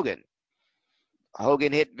Hulk Hogan.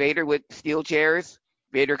 Hogan hit Vader with steel chairs.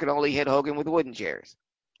 Vader could only hit Hogan with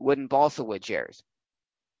wooden balsa wood chairs.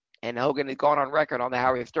 And Hogan had gone on record on the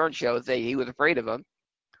Howard Stern show saying he was afraid of him.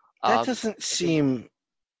 That doesn't seem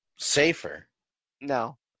safer.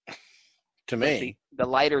 No. To me. The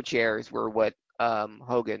lighter chairs were what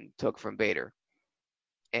Hogan took from Vader.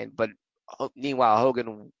 But meanwhile,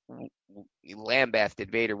 Hogan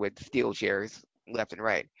lambasted Vader with steel chairs left and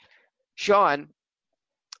right. Shawn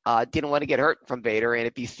didn't want to get hurt from Vader, and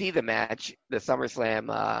if you see the match, the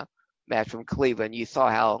SummerSlam match from Cleveland, you saw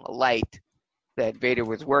how light that Vader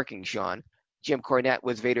was working Shawn. Jim Cornette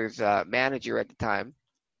was Vader's manager at the time,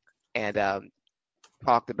 and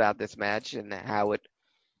talked about this match and how it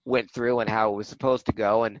went through and how it was supposed to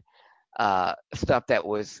go, and spots that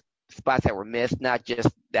were missed, not just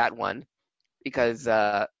that one, because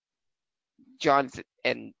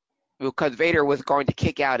because Vader was going to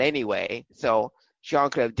kick out anyway, so Shawn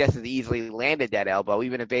could have just as easily landed that elbow,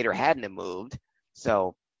 even if Vader hadn't have moved.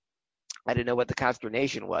 So I didn't know what the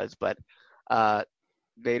consternation was, but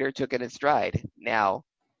Vader took it in stride. Now,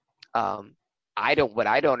 what I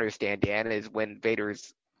don't understand, Dan, is when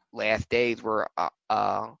Vader's last days were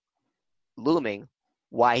looming,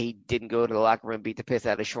 why he didn't go to the locker room and beat the piss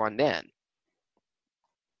out of Shawn then,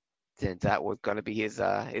 since that was going to be his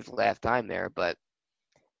last time there. But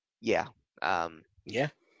yeah,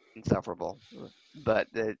 insufferable. But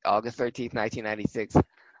the August 13th, 1996,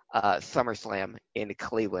 SummerSlam in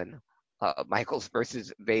Cleveland, Michaels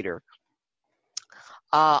versus Vader.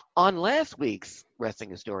 On last week's Wrestling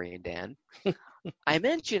Historian, Dan, I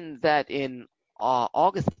mentioned that in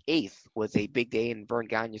August 8th was a big day in Verne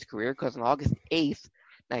Gagne's career, because on August 8th,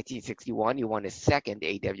 1961, he won his second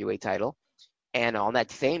AWA title. And on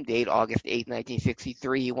that same date, August 8th,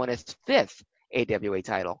 1963, he won his fifth AWA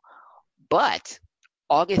title. But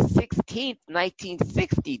August 16th,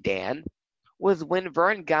 1960, Dan, was when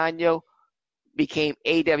Verne Gagne became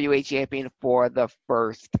AWA champion for the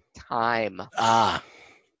first time.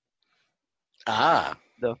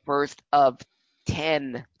 The first of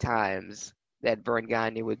 10 times that Verne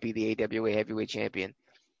Gagne would be the AWA heavyweight champion.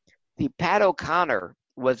 The Pat O'Connor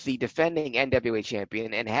was the defending NWA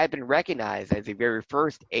champion and had been recognized as the very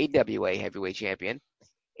first AWA heavyweight champion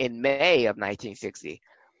in May of 1960.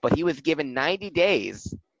 But he was given 90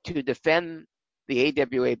 days to defend the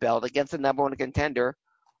AWA belt against the number one contender,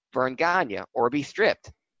 Verne Gagne, or be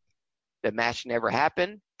stripped. The match never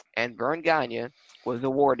happened, and Verne Gagne was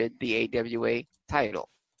awarded the AWA title.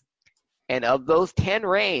 And of those 10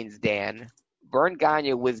 reigns, Dan, Vern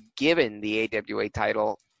Gagne was given the AWA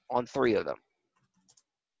title on 3 of them.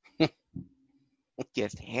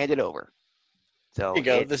 Just hand it over. So Here you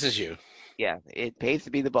go. This is you. Yeah, it pays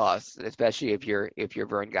to be the boss, especially if you're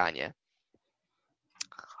Vern Gagne.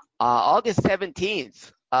 August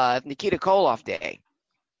 17th, Nikita Koloff Day,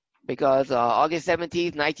 because August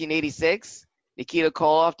 17th, 1986, Nikita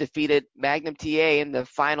Koloff defeated Magnum TA in the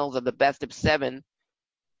finals of the best of 7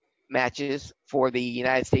 matches for the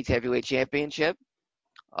United States Heavyweight Championship.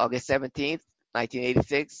 August 17th,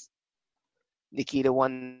 1986, Nikita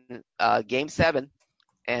won Game 7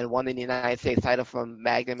 and won the United States title from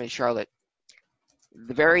Magnum and Charlotte.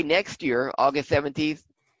 The very next year, August 17th,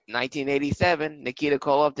 1987, Nikita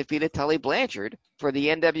Koloff defeated Tully Blanchard for the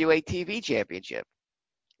NWA TV Championship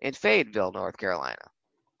in Fayetteville, North Carolina.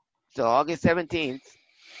 So August 17th,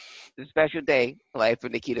 the special day, life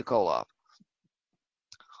of Nikita Koloff.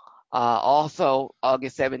 Also,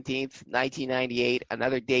 August 17th, 1998,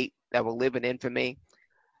 another date that will live in infamy.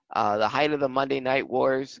 The height of the Monday Night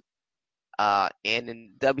Wars, and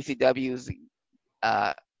in WCW's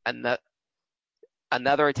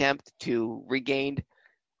another attempt to regain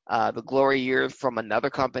the glory years from another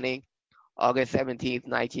company. August 17th,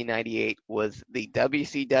 1998 was the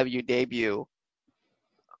WCW debut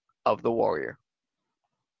of the Warrior.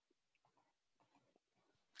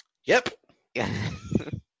 Yep.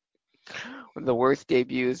 One of the worst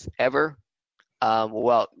debuts ever.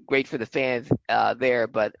 Well, great for the fans there,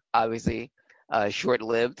 but obviously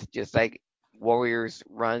short-lived, just like Warriors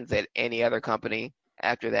runs at any other company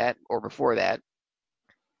after that or before that.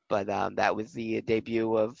 But that was the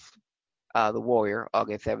debut of the Warrior,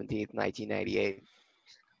 August 17th, 1998.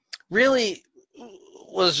 Really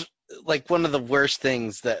was like one of the worst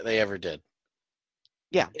things that they ever did.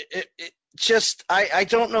 Yeah. It just, I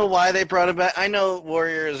don't know why they brought it back. I know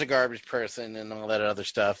Warrior is a garbage person and all that other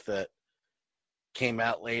stuff that came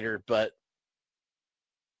out later, but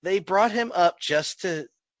they brought him up just to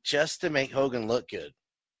make Hogan look good.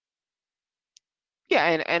 Yeah,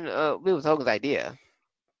 and it was Hogan's idea.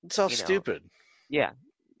 It's all stupid. Yeah,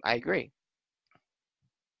 I agree.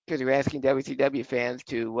 Because you're asking WCW fans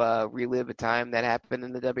to relive a time that happened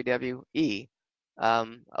in the WWE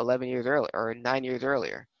 11 years earlier, or 9 years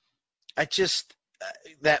earlier. I just,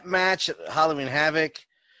 that match at Halloween Havoc,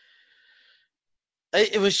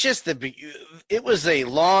 it was just it was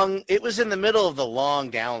in the middle of the long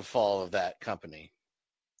downfall of that company.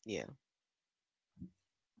 Yeah,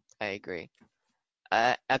 I agree.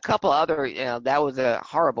 A couple other, that was a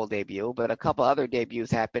horrible debut, but a couple other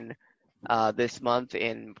debuts happened this month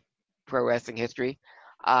in pro wrestling history.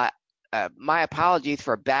 My apologies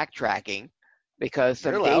for backtracking, because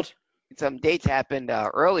some dates happened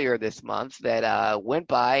earlier this month that went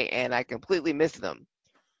by and I completely missed them.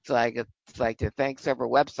 So I'd like to thank several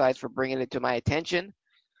websites for bringing it to my attention,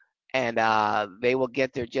 and they will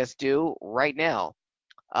get their just due right now.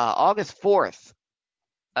 August 4th,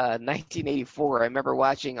 1984, I remember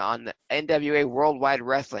watching on the NWA Worldwide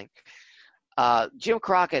Wrestling. Jim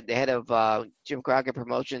Crockett, the head of Jim Crockett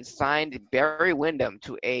Promotions, signed Barry Windham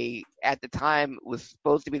to at the time, was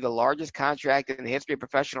supposed to be the largest contract in the history of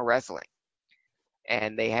professional wrestling.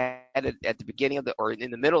 And they had it at the beginning of or in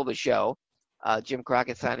the middle of the show, Jim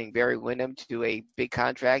Crockett signing Barry Windham to a big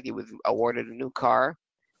contract. He was awarded a new car.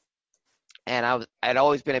 And I'd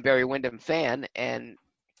always been a Barry Windham fan, and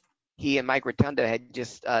he and Mike Rotunda had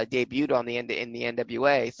just debuted in the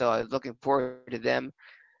NWA, so I was looking forward to them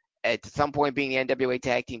at some point being the NWA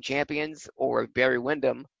Tag Team Champions, or Barry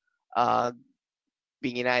Windham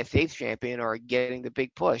being United States Champion or getting the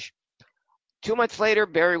big push. 2 months later,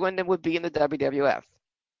 Barry Windham would be in the WWF.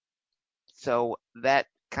 So that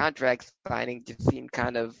contract signing just seemed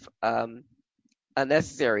kind of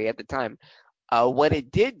unnecessary at the time. What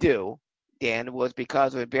it did do, Dan, was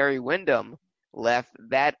because when Barry Windham left,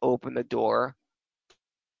 that opened the door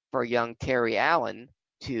for young Terry Allen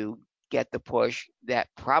to get the push that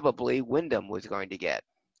probably Windham was going to get.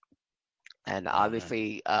 And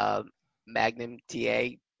obviously, Magnum TA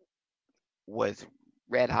was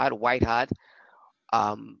red hot, white hot.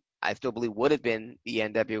 I still believe would have been the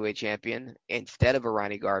NWA champion instead of a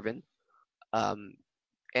Ronnie Garvin. And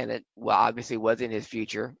it obviously was in his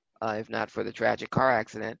future, if not for the tragic car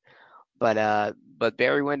accident. But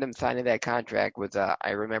Barry Windham signing that contract was,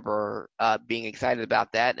 I remember being excited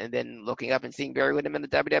about that, and then looking up and seeing Barry Windham in the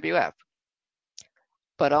WWF.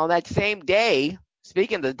 But on that same day,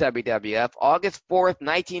 speaking of the WWF, August 4th,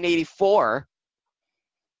 1984,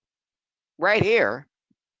 right here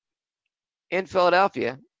in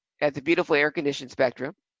Philadelphia at the beautiful air-conditioned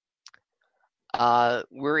Spectrum,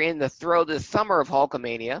 we're in the summer of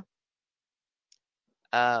Hulkamania.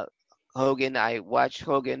 Hogan. I watched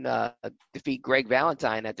Hogan defeat Greg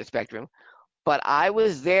Valentine at the Spectrum. But I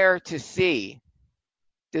was there to see.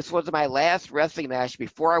 This was my last wrestling match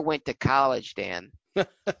before I went to college, Dan.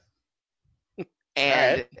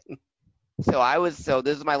 And so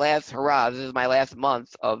this is my last hurrah. This is my last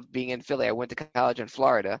month of being in Philly. I went to college in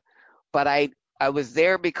Florida. But I was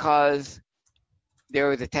there because there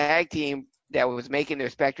was a tag team that was making their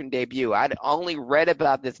Spectrum debut. I'd only read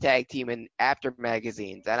about this tag team in After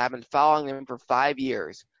magazines, and I've been following them for 5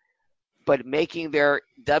 years. But making their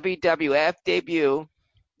WWF debut,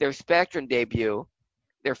 their Spectrum debut,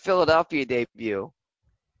 their Philadelphia debut,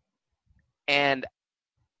 and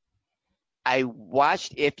I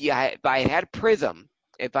watched, if I had Prism,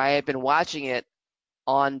 if I had been watching it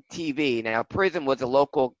on TV. Now, Prism was a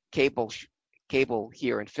local cable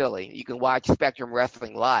here in Philly. You can watch Spectrum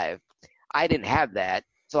Wrestling live. I didn't have that,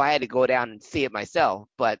 so I had to go down and see it myself.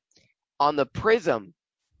 But on the Prism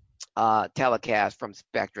telecast from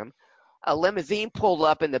Spectrum, a limousine pulled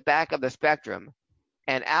up in the back of the Spectrum,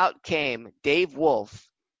 and out came Dave Wolf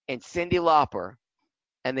and Cyndi Lauper,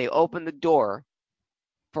 and they opened the door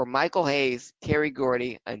for Michael Hayes, Terry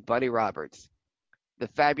Gordy, and Buddy Roberts. The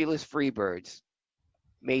Fabulous Freebirds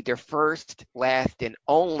made their first, last, and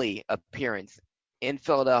only appearance in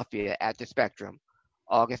Philadelphia at the Spectrum,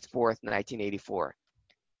 August 4th, 1984.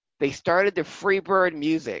 They started the Freebird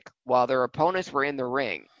music while their opponents were in the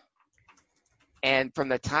ring. And from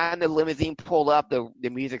the time the limousine pulled up, the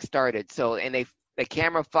music started. So, and the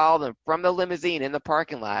camera followed them from the limousine in the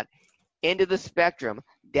parking lot into the Spectrum,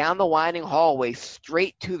 down the winding hallway,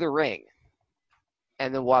 straight to the ring.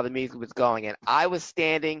 And then while the music was going, and I was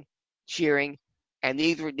standing, cheering, and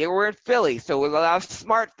they were in Philly, so there was a lot of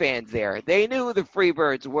smart fans there. They knew who the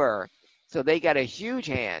Freebirds were, so they got a huge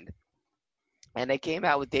hand. And they came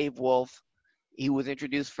out with Dave Wolf. He was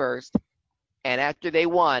introduced first. And after they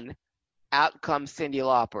won, out comes Cyndi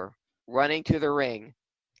Lauper, running to the ring,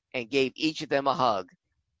 and gave each of them a hug.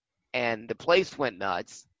 And the place went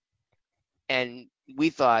nuts. And we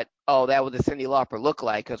thought, oh, that was a Cyndi Lauper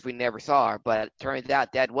lookalike because we never saw her. But it turns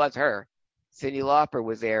out that was her. Cyndi Lauper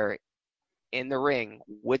was there in the ring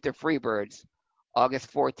with the Freebirds,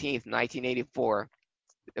 August 14th, 1984.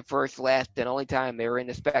 The first, last, and only time they were in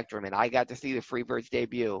the Spectrum. And I got to see the Freebirds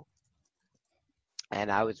debut.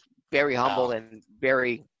 And I was very humbled and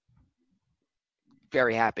very,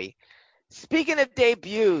 very happy. Speaking of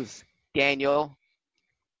debuts, Daniel,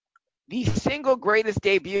 the single greatest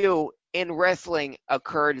debut in wrestling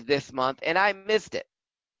occurred this month, and I missed it.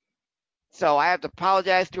 So I have to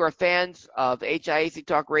apologize to our fans of HIAC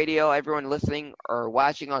Talk Radio, everyone listening or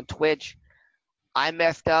watching on Twitch. I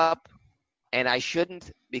messed up, and I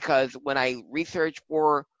shouldn't, because when I research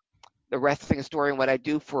for the wrestling historian, what I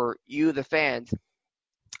do for you, the fans,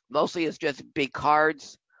 mostly it's just big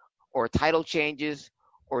cards or title changes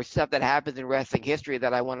or stuff that happens in wrestling history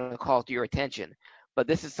that I want to call to your attention. But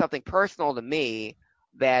this is something personal to me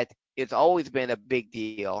that it's always been a big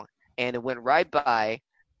deal, and it went right by,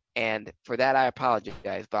 and for that I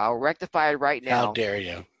apologize. But I'll rectify it right now. How dare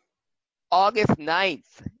you? August 9th,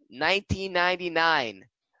 1999,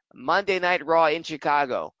 Monday Night Raw in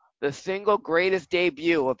Chicago, the single greatest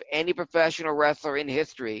debut of any professional wrestler in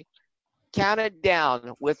history, counted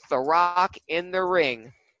down with The Rock in the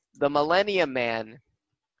ring, the Millennium Man,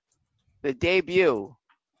 the debut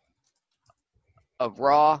of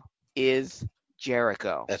Raw is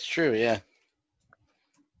Jericho. That's true, yeah.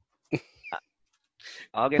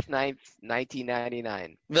 August 9th,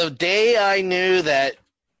 1999. The day I knew that,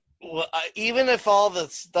 well, even if all the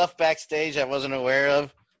stuff backstage I wasn't aware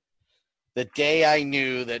of, the day I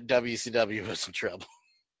knew that WCW was in trouble.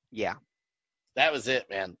 Yeah. That was it,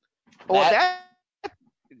 man.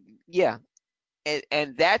 Yeah.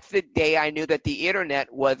 And that's the day I knew that the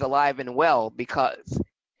internet was alive and well, because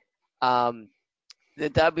the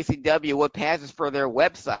WCW, what passes for their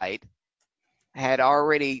website, had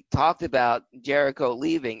already talked about Jericho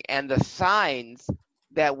leaving, and the signs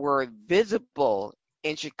that were visible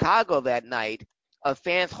in Chicago that night of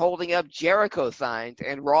fans holding up Jericho signs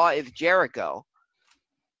and Raw is Jericho,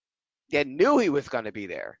 that knew he was going to be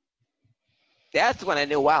there. That's when I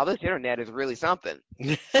knew, wow, this internet is really something.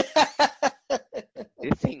 This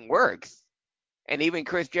thing works. And even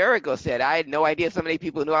Chris Jericho said, I had no idea so many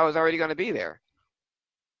people knew I was already going to be there.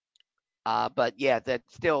 But yeah,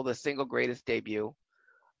 that's still the single greatest debut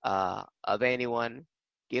of anyone.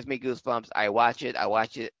 Gives me goosebumps. I watch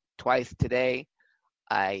it twice today.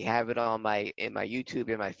 I have it on in my YouTube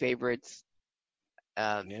in my favorites.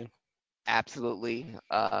 Absolutely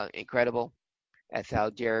incredible. That's how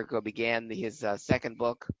Jericho began his second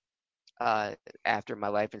book after My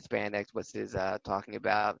Life in Spandex, was his talking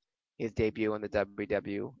about his debut in the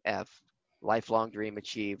WWF. Lifelong dream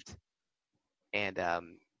achieved. And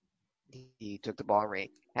he took the ball ring.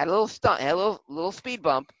 Had a little stunt, had a little speed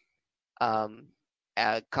bump.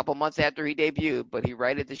 A couple months after he debuted, but he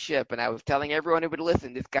righted the ship. And I was telling everyone who would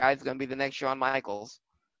listen, this guy's going to be the next Shawn Michaels.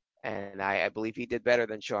 And I believe he did better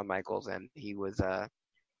than Shawn Michaels, and he was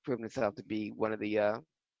proven himself to be one of the.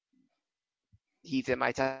 He's in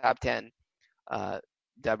my top 10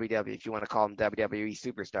 WWE, if you want to call them WWE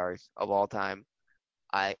superstars of all time.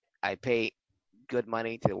 I pay good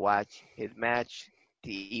money to watch his match,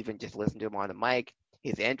 to even just listen to him on the mic.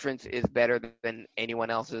 His entrance is better than anyone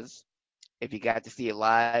else's. If you got to see it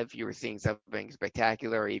live, you were seeing something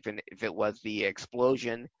spectacular, even if it was the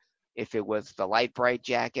explosion, if it was the light bright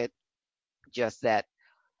jacket, just that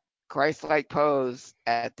Christ-like pose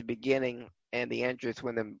at the beginning and the entrance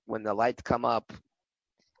when the lights come up,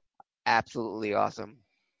 absolutely awesome.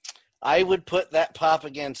 I would put that pop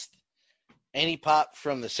against any pop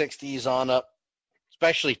from the 60s on up,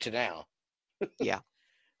 especially to now. Yeah.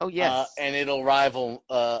 Oh, yes. And it'll rival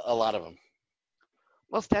a lot of them.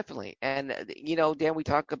 Most definitely. And, Dan, we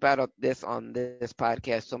talk about this on this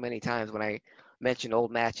podcast so many times when I mention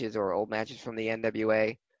old matches or old matches from the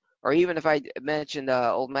NWA, or even if I mention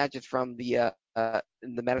old matches from the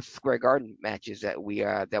Madison Square Garden matches that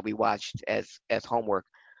we watched as homework.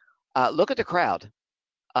 Look at the crowd,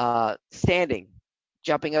 standing,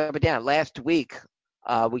 jumping up and down. Last week,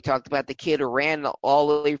 we talked about the kid who ran all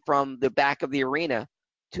the way from the back of the arena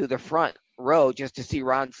to the front row just to see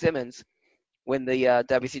Ron Simmons win the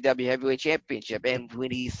WCW Heavyweight Championship. And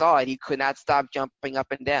when he saw it, he could not stop jumping up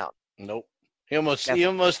and down. Nope. He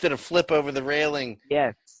almost did a flip over the railing.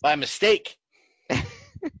 Yes. By mistake.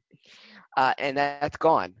 And that's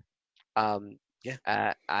gone.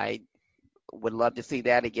 Yeah. I would love to see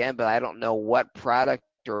that again, but I don't know what product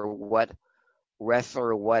or what wrestler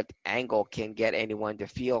or what angle can get anyone to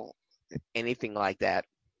feel anything like that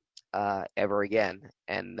ever again.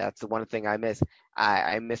 And that's the one thing I miss.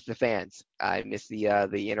 I miss the fans. I miss the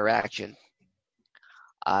interaction.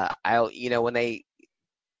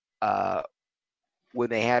 When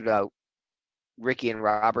they had Ricky and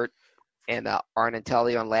Robert and Arn and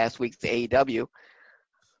Tully on last week's AEW,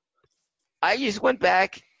 I just went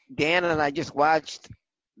back, Dan, and I just watched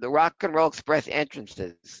the Rock and Roll Express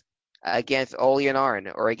entrances against Ole and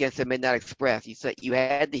Arn or against the Midnight Express. You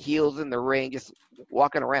had the heels in the ring just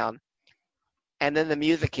walking around, and then the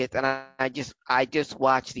music hits, and I just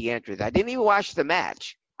watched the entrance. I didn't even watch the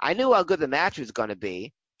match. I knew how good the match was going to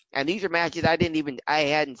be, and these are matches I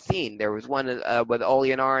hadn't seen. There was one with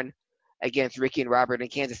Ole and Arn against Ricky and Robert in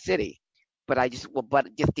Kansas City, but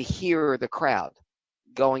just to hear the crowd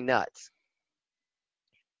going nuts.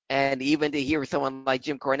 And even to hear someone like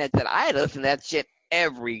Jim Cornette that I had listened to that shit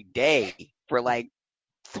every day for like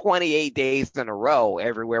 28 days in a row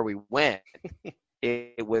everywhere we went.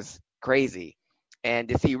 It was crazy. And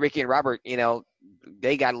to see Ricky and Robert,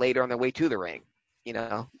 they got later on their way to the ring,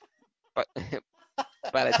 But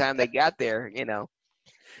by the time they got there, they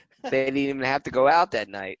didn't even have to go out that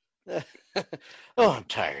night. Oh, I'm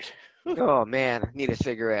tired. Oh, man, I need a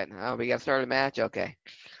cigarette. Oh, we got to start a match? Okay.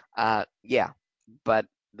 Yeah, but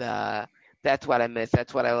that's what I miss.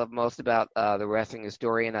 That's what I love most about the Wrestling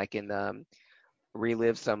Historian. I can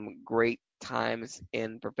relive some great times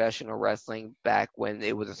in professional wrestling back when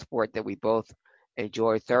it was a sport that we both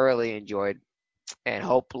thoroughly enjoyed, and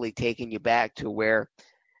hopefully taking you back to where,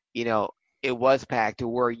 it was packed, to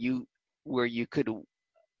where you could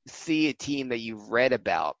see a team that you've read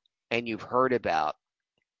about and you've heard about,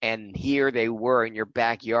 and here they were in your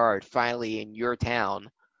backyard, finally in your town.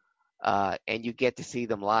 And you get to see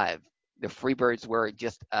them live. The Freebirds were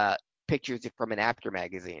just pictures from an After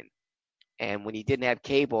magazine. And when you didn't have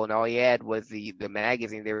cable and all you had was the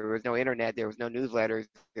magazine, there was no internet, there was no newsletters,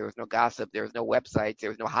 there was no gossip, there was no websites, there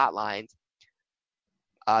was no hotlines.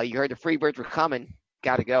 You heard the Freebirds were coming,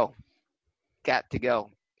 got to go.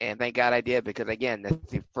 And thank God I did, because, again,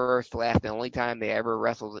 that's the first, last, and only time they ever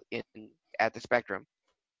wrestled at the Spectrum.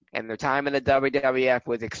 And their time in the WWF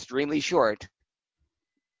was extremely short.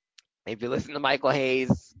 If you listen to Michael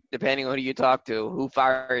Hayes, depending on who you talk to, who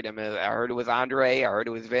fired him, I heard it was Andre, I heard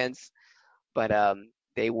it was Vince, but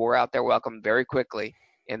they wore out their welcome very quickly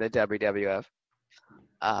in the WWF.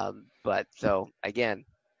 But so, again,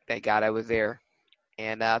 thank God I was there.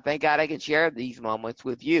 And thank God I can share these moments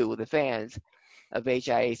with you, the fans of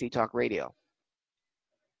HIAC Talk Radio.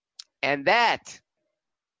 And that,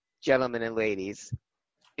 gentlemen and ladies,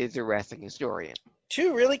 is the Wrestling Historian.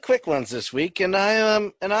 Two really quick ones this week, and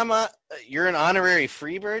you're an honorary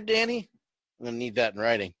Freebird, Danny? I'm gonna need that in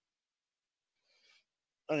writing.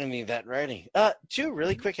 I'm going to need that writing. 2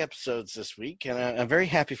 really quick episodes this week, and I'm very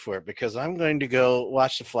happy for it because I'm going to go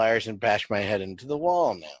watch the Flyers and bash my head into the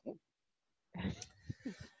wall now.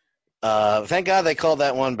 Thank God they called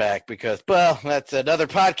that one back because, well, that's another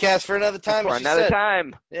podcast for another time. For another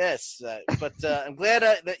time. Yes, but I'm glad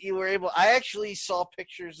that you were able. I actually saw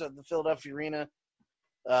pictures of the Philadelphia Arena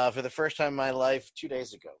for the first time in my life 2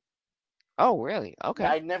 days ago. Oh, really? Okay.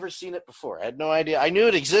 I'd never seen it before. I had no idea. I knew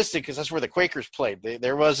it existed because that's where the Quakers played.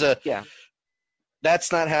 There was a. Yeah.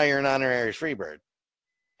 That's not how you're an honorary Freebird.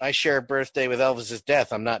 I share a birthday with Elvis's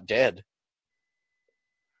death. I'm not dead.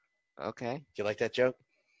 Okay. Do you like that joke?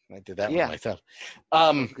 I did that one myself.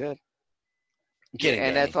 Good. Kidding,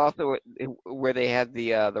 and Danny. that's also where they had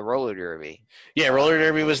the roller derby. Yeah, roller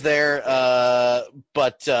derby was there,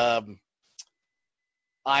 but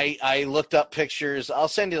I looked up pictures. I'll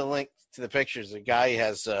send you the link to the pictures. The guy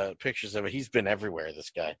has pictures of it. He's been everywhere,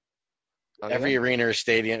 this guy. Oh, Every arena or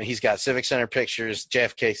stadium. He's got Civic Center pictures,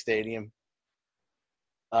 JFK Stadium.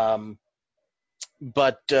 But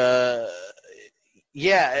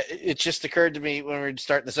it just occurred to me when we were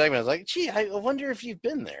starting the segment. I was like, gee, I wonder if you've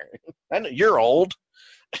been there. I know you're old.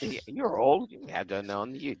 You're old. You had to have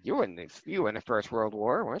known. You were in the First World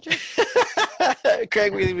War, weren't you?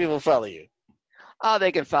 Craig, where do people follow you?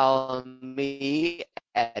 They can follow me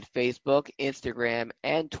at Facebook, Instagram,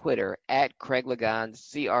 and Twitter at Craig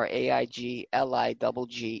Ligons, CraigLiggeons.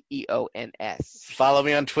 Follow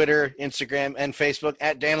me on Twitter, Instagram, and Facebook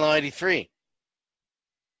at DanLaw83.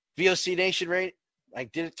 VOC Nation rate. I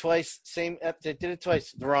did it twice. I did it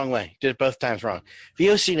twice the wrong way. Did it both times wrong.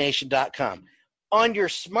 VOCNation.com. On your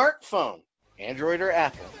smartphone, Android or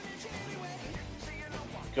Apple,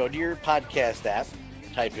 go to your podcast app,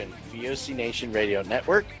 type in VOC Nation Radio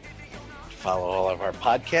Network. Follow all of our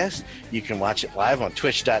podcasts. You can watch it live on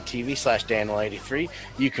twitch.tv/Daniel83.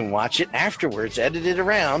 You can watch it afterwards, edited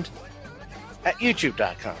around, at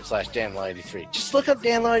youtube.com/Daniel83. Just look up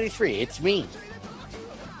Daniel83. It's me.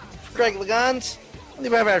 For Craig Ligons, I'm the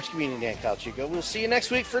Above Average Comedian Dan Calchico. We'll see you next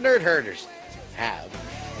week for Nerd Herders. Have.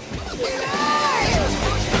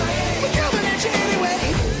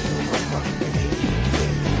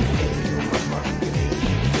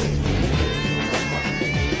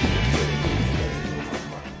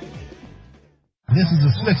 This is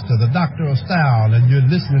the Slickster, the Doctor of Style, and you're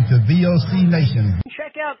listening to VOC Nation.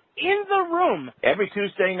 Check out In the Room every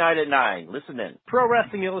Tuesday night at 9. Listen in. Pro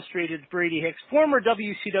Wrestling Illustrated's Brady Hicks, former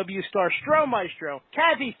WCW star Stro Maestro,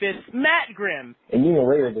 Kathy Fitz, Matt Grimm. And you and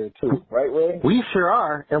Ray are there too, right, Ray? We sure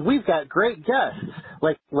are, and we've got great guests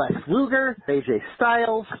like Lex Luger, AJ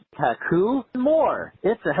Styles, Haku, and more.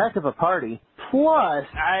 It's a heck of a party. Plus,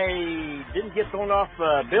 I didn't get thrown off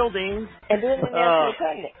buildings. And didn't get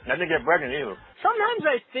pregnant. I didn't get pregnant either. Sometimes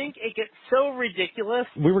I think it gets so ridiculous.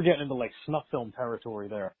 We were getting into like snuff film territory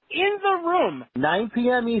there. In the Room. 9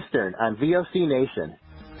 p.m. Eastern on VOC Nation.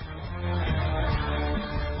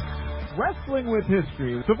 Wrestling with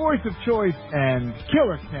History, the voice of choice, and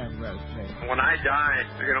Killer Ken Resnick. When I die,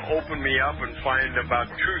 they're going to open me up and find about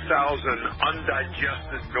 2,000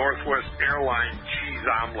 undigested Northwest Airlines cheese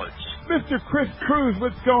omelets. Mr. Chris Cruz,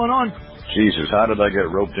 what's going on? Jesus, how did I get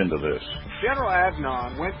roped into this? General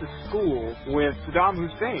Adnan went to school with Saddam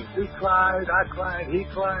Hussein. He cried, I cried, he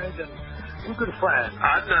cried, and we're good friends.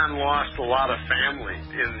 Adnan lost a lot of family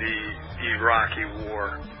in the Iraqi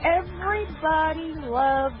war. Everybody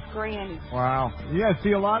loves Granny. Wow. Yeah,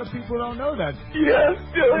 see, a lot of people don't know that. Yes,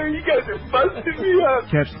 Diller, you guys are busting me up.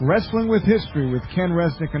 Catch Wrestling with History with Ken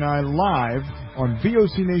Resnick and I live on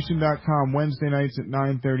VOCNation.com Wednesday nights at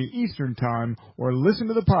 9:30 Eastern Time, or listen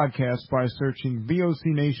to the podcast by searching VOC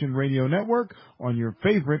Nation Radio Network on your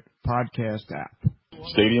favorite podcast app.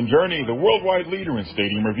 Stadium Journey, the worldwide leader in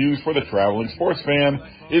stadium reviews for the traveling sports fan,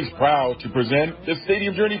 is proud to present the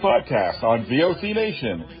Stadium Journey podcast on VOC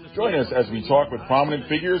Nation. Join us as we talk with prominent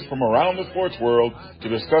figures from around the sports world to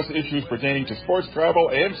discuss issues pertaining to sports travel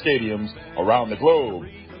and stadiums around the globe.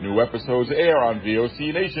 New episodes air on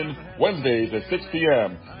VOC Nation Wednesdays at 6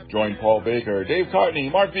 p.m. Join Paul Baker, Dave Courtney,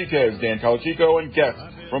 Mark Viquez, Dan Calchico, and guests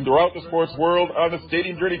from throughout the sports world on the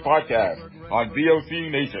Stadium Journey podcast on VOC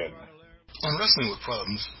Nation. On Wrestling with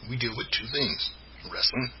Problems, we deal with two things,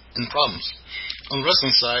 wrestling and problems. On the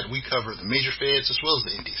wrestling side, we cover the major feds as well as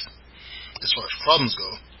the indies. As far as problems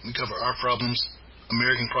go, we cover our problems,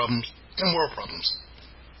 American problems, and world problems.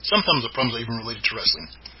 Sometimes the problems are even related to wrestling.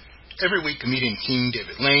 Every week, comedian King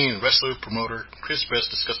David Lane and wrestler, promoter Chris Best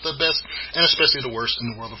discuss the best and especially the worst in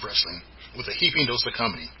the world of wrestling with a heaping dose of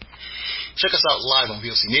comedy. Check us out live on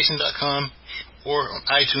VOCNation.com or on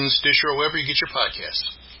iTunes, Stitcher, or wherever you get your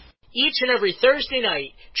podcasts. each and every Thursday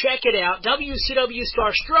night. Check it out. WCW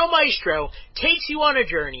star Stro Maestro takes you on a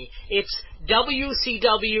journey. It's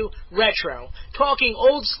WCW Retro. Talking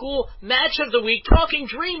old school match of the week, talking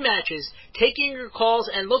dream matches, taking your calls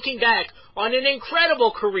and looking back on an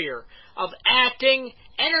incredible career of acting,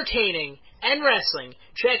 entertaining, and wrestling.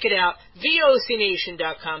 Check it out.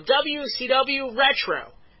 VOCNation.com. WCW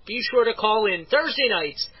Retro. Be sure to call in Thursday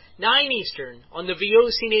nights, 9 Eastern, on the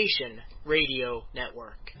VOC Nation Radio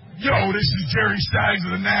Network. Yo, this is Jerry Steins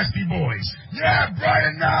of the Nasty Boys. Yeah,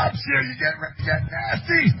 Brian Knobs here. You getting ready to get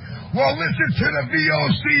nasty? Well, listen to the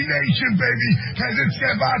VOC Nation, baby, because it's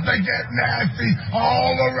about to get nasty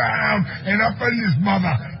all around and up in this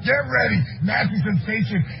mother. Get ready. Nasty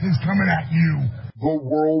Sensation is coming at you. The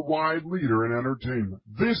worldwide leader in entertainment.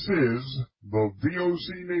 This is the VOC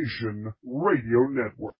Nation Radio Network.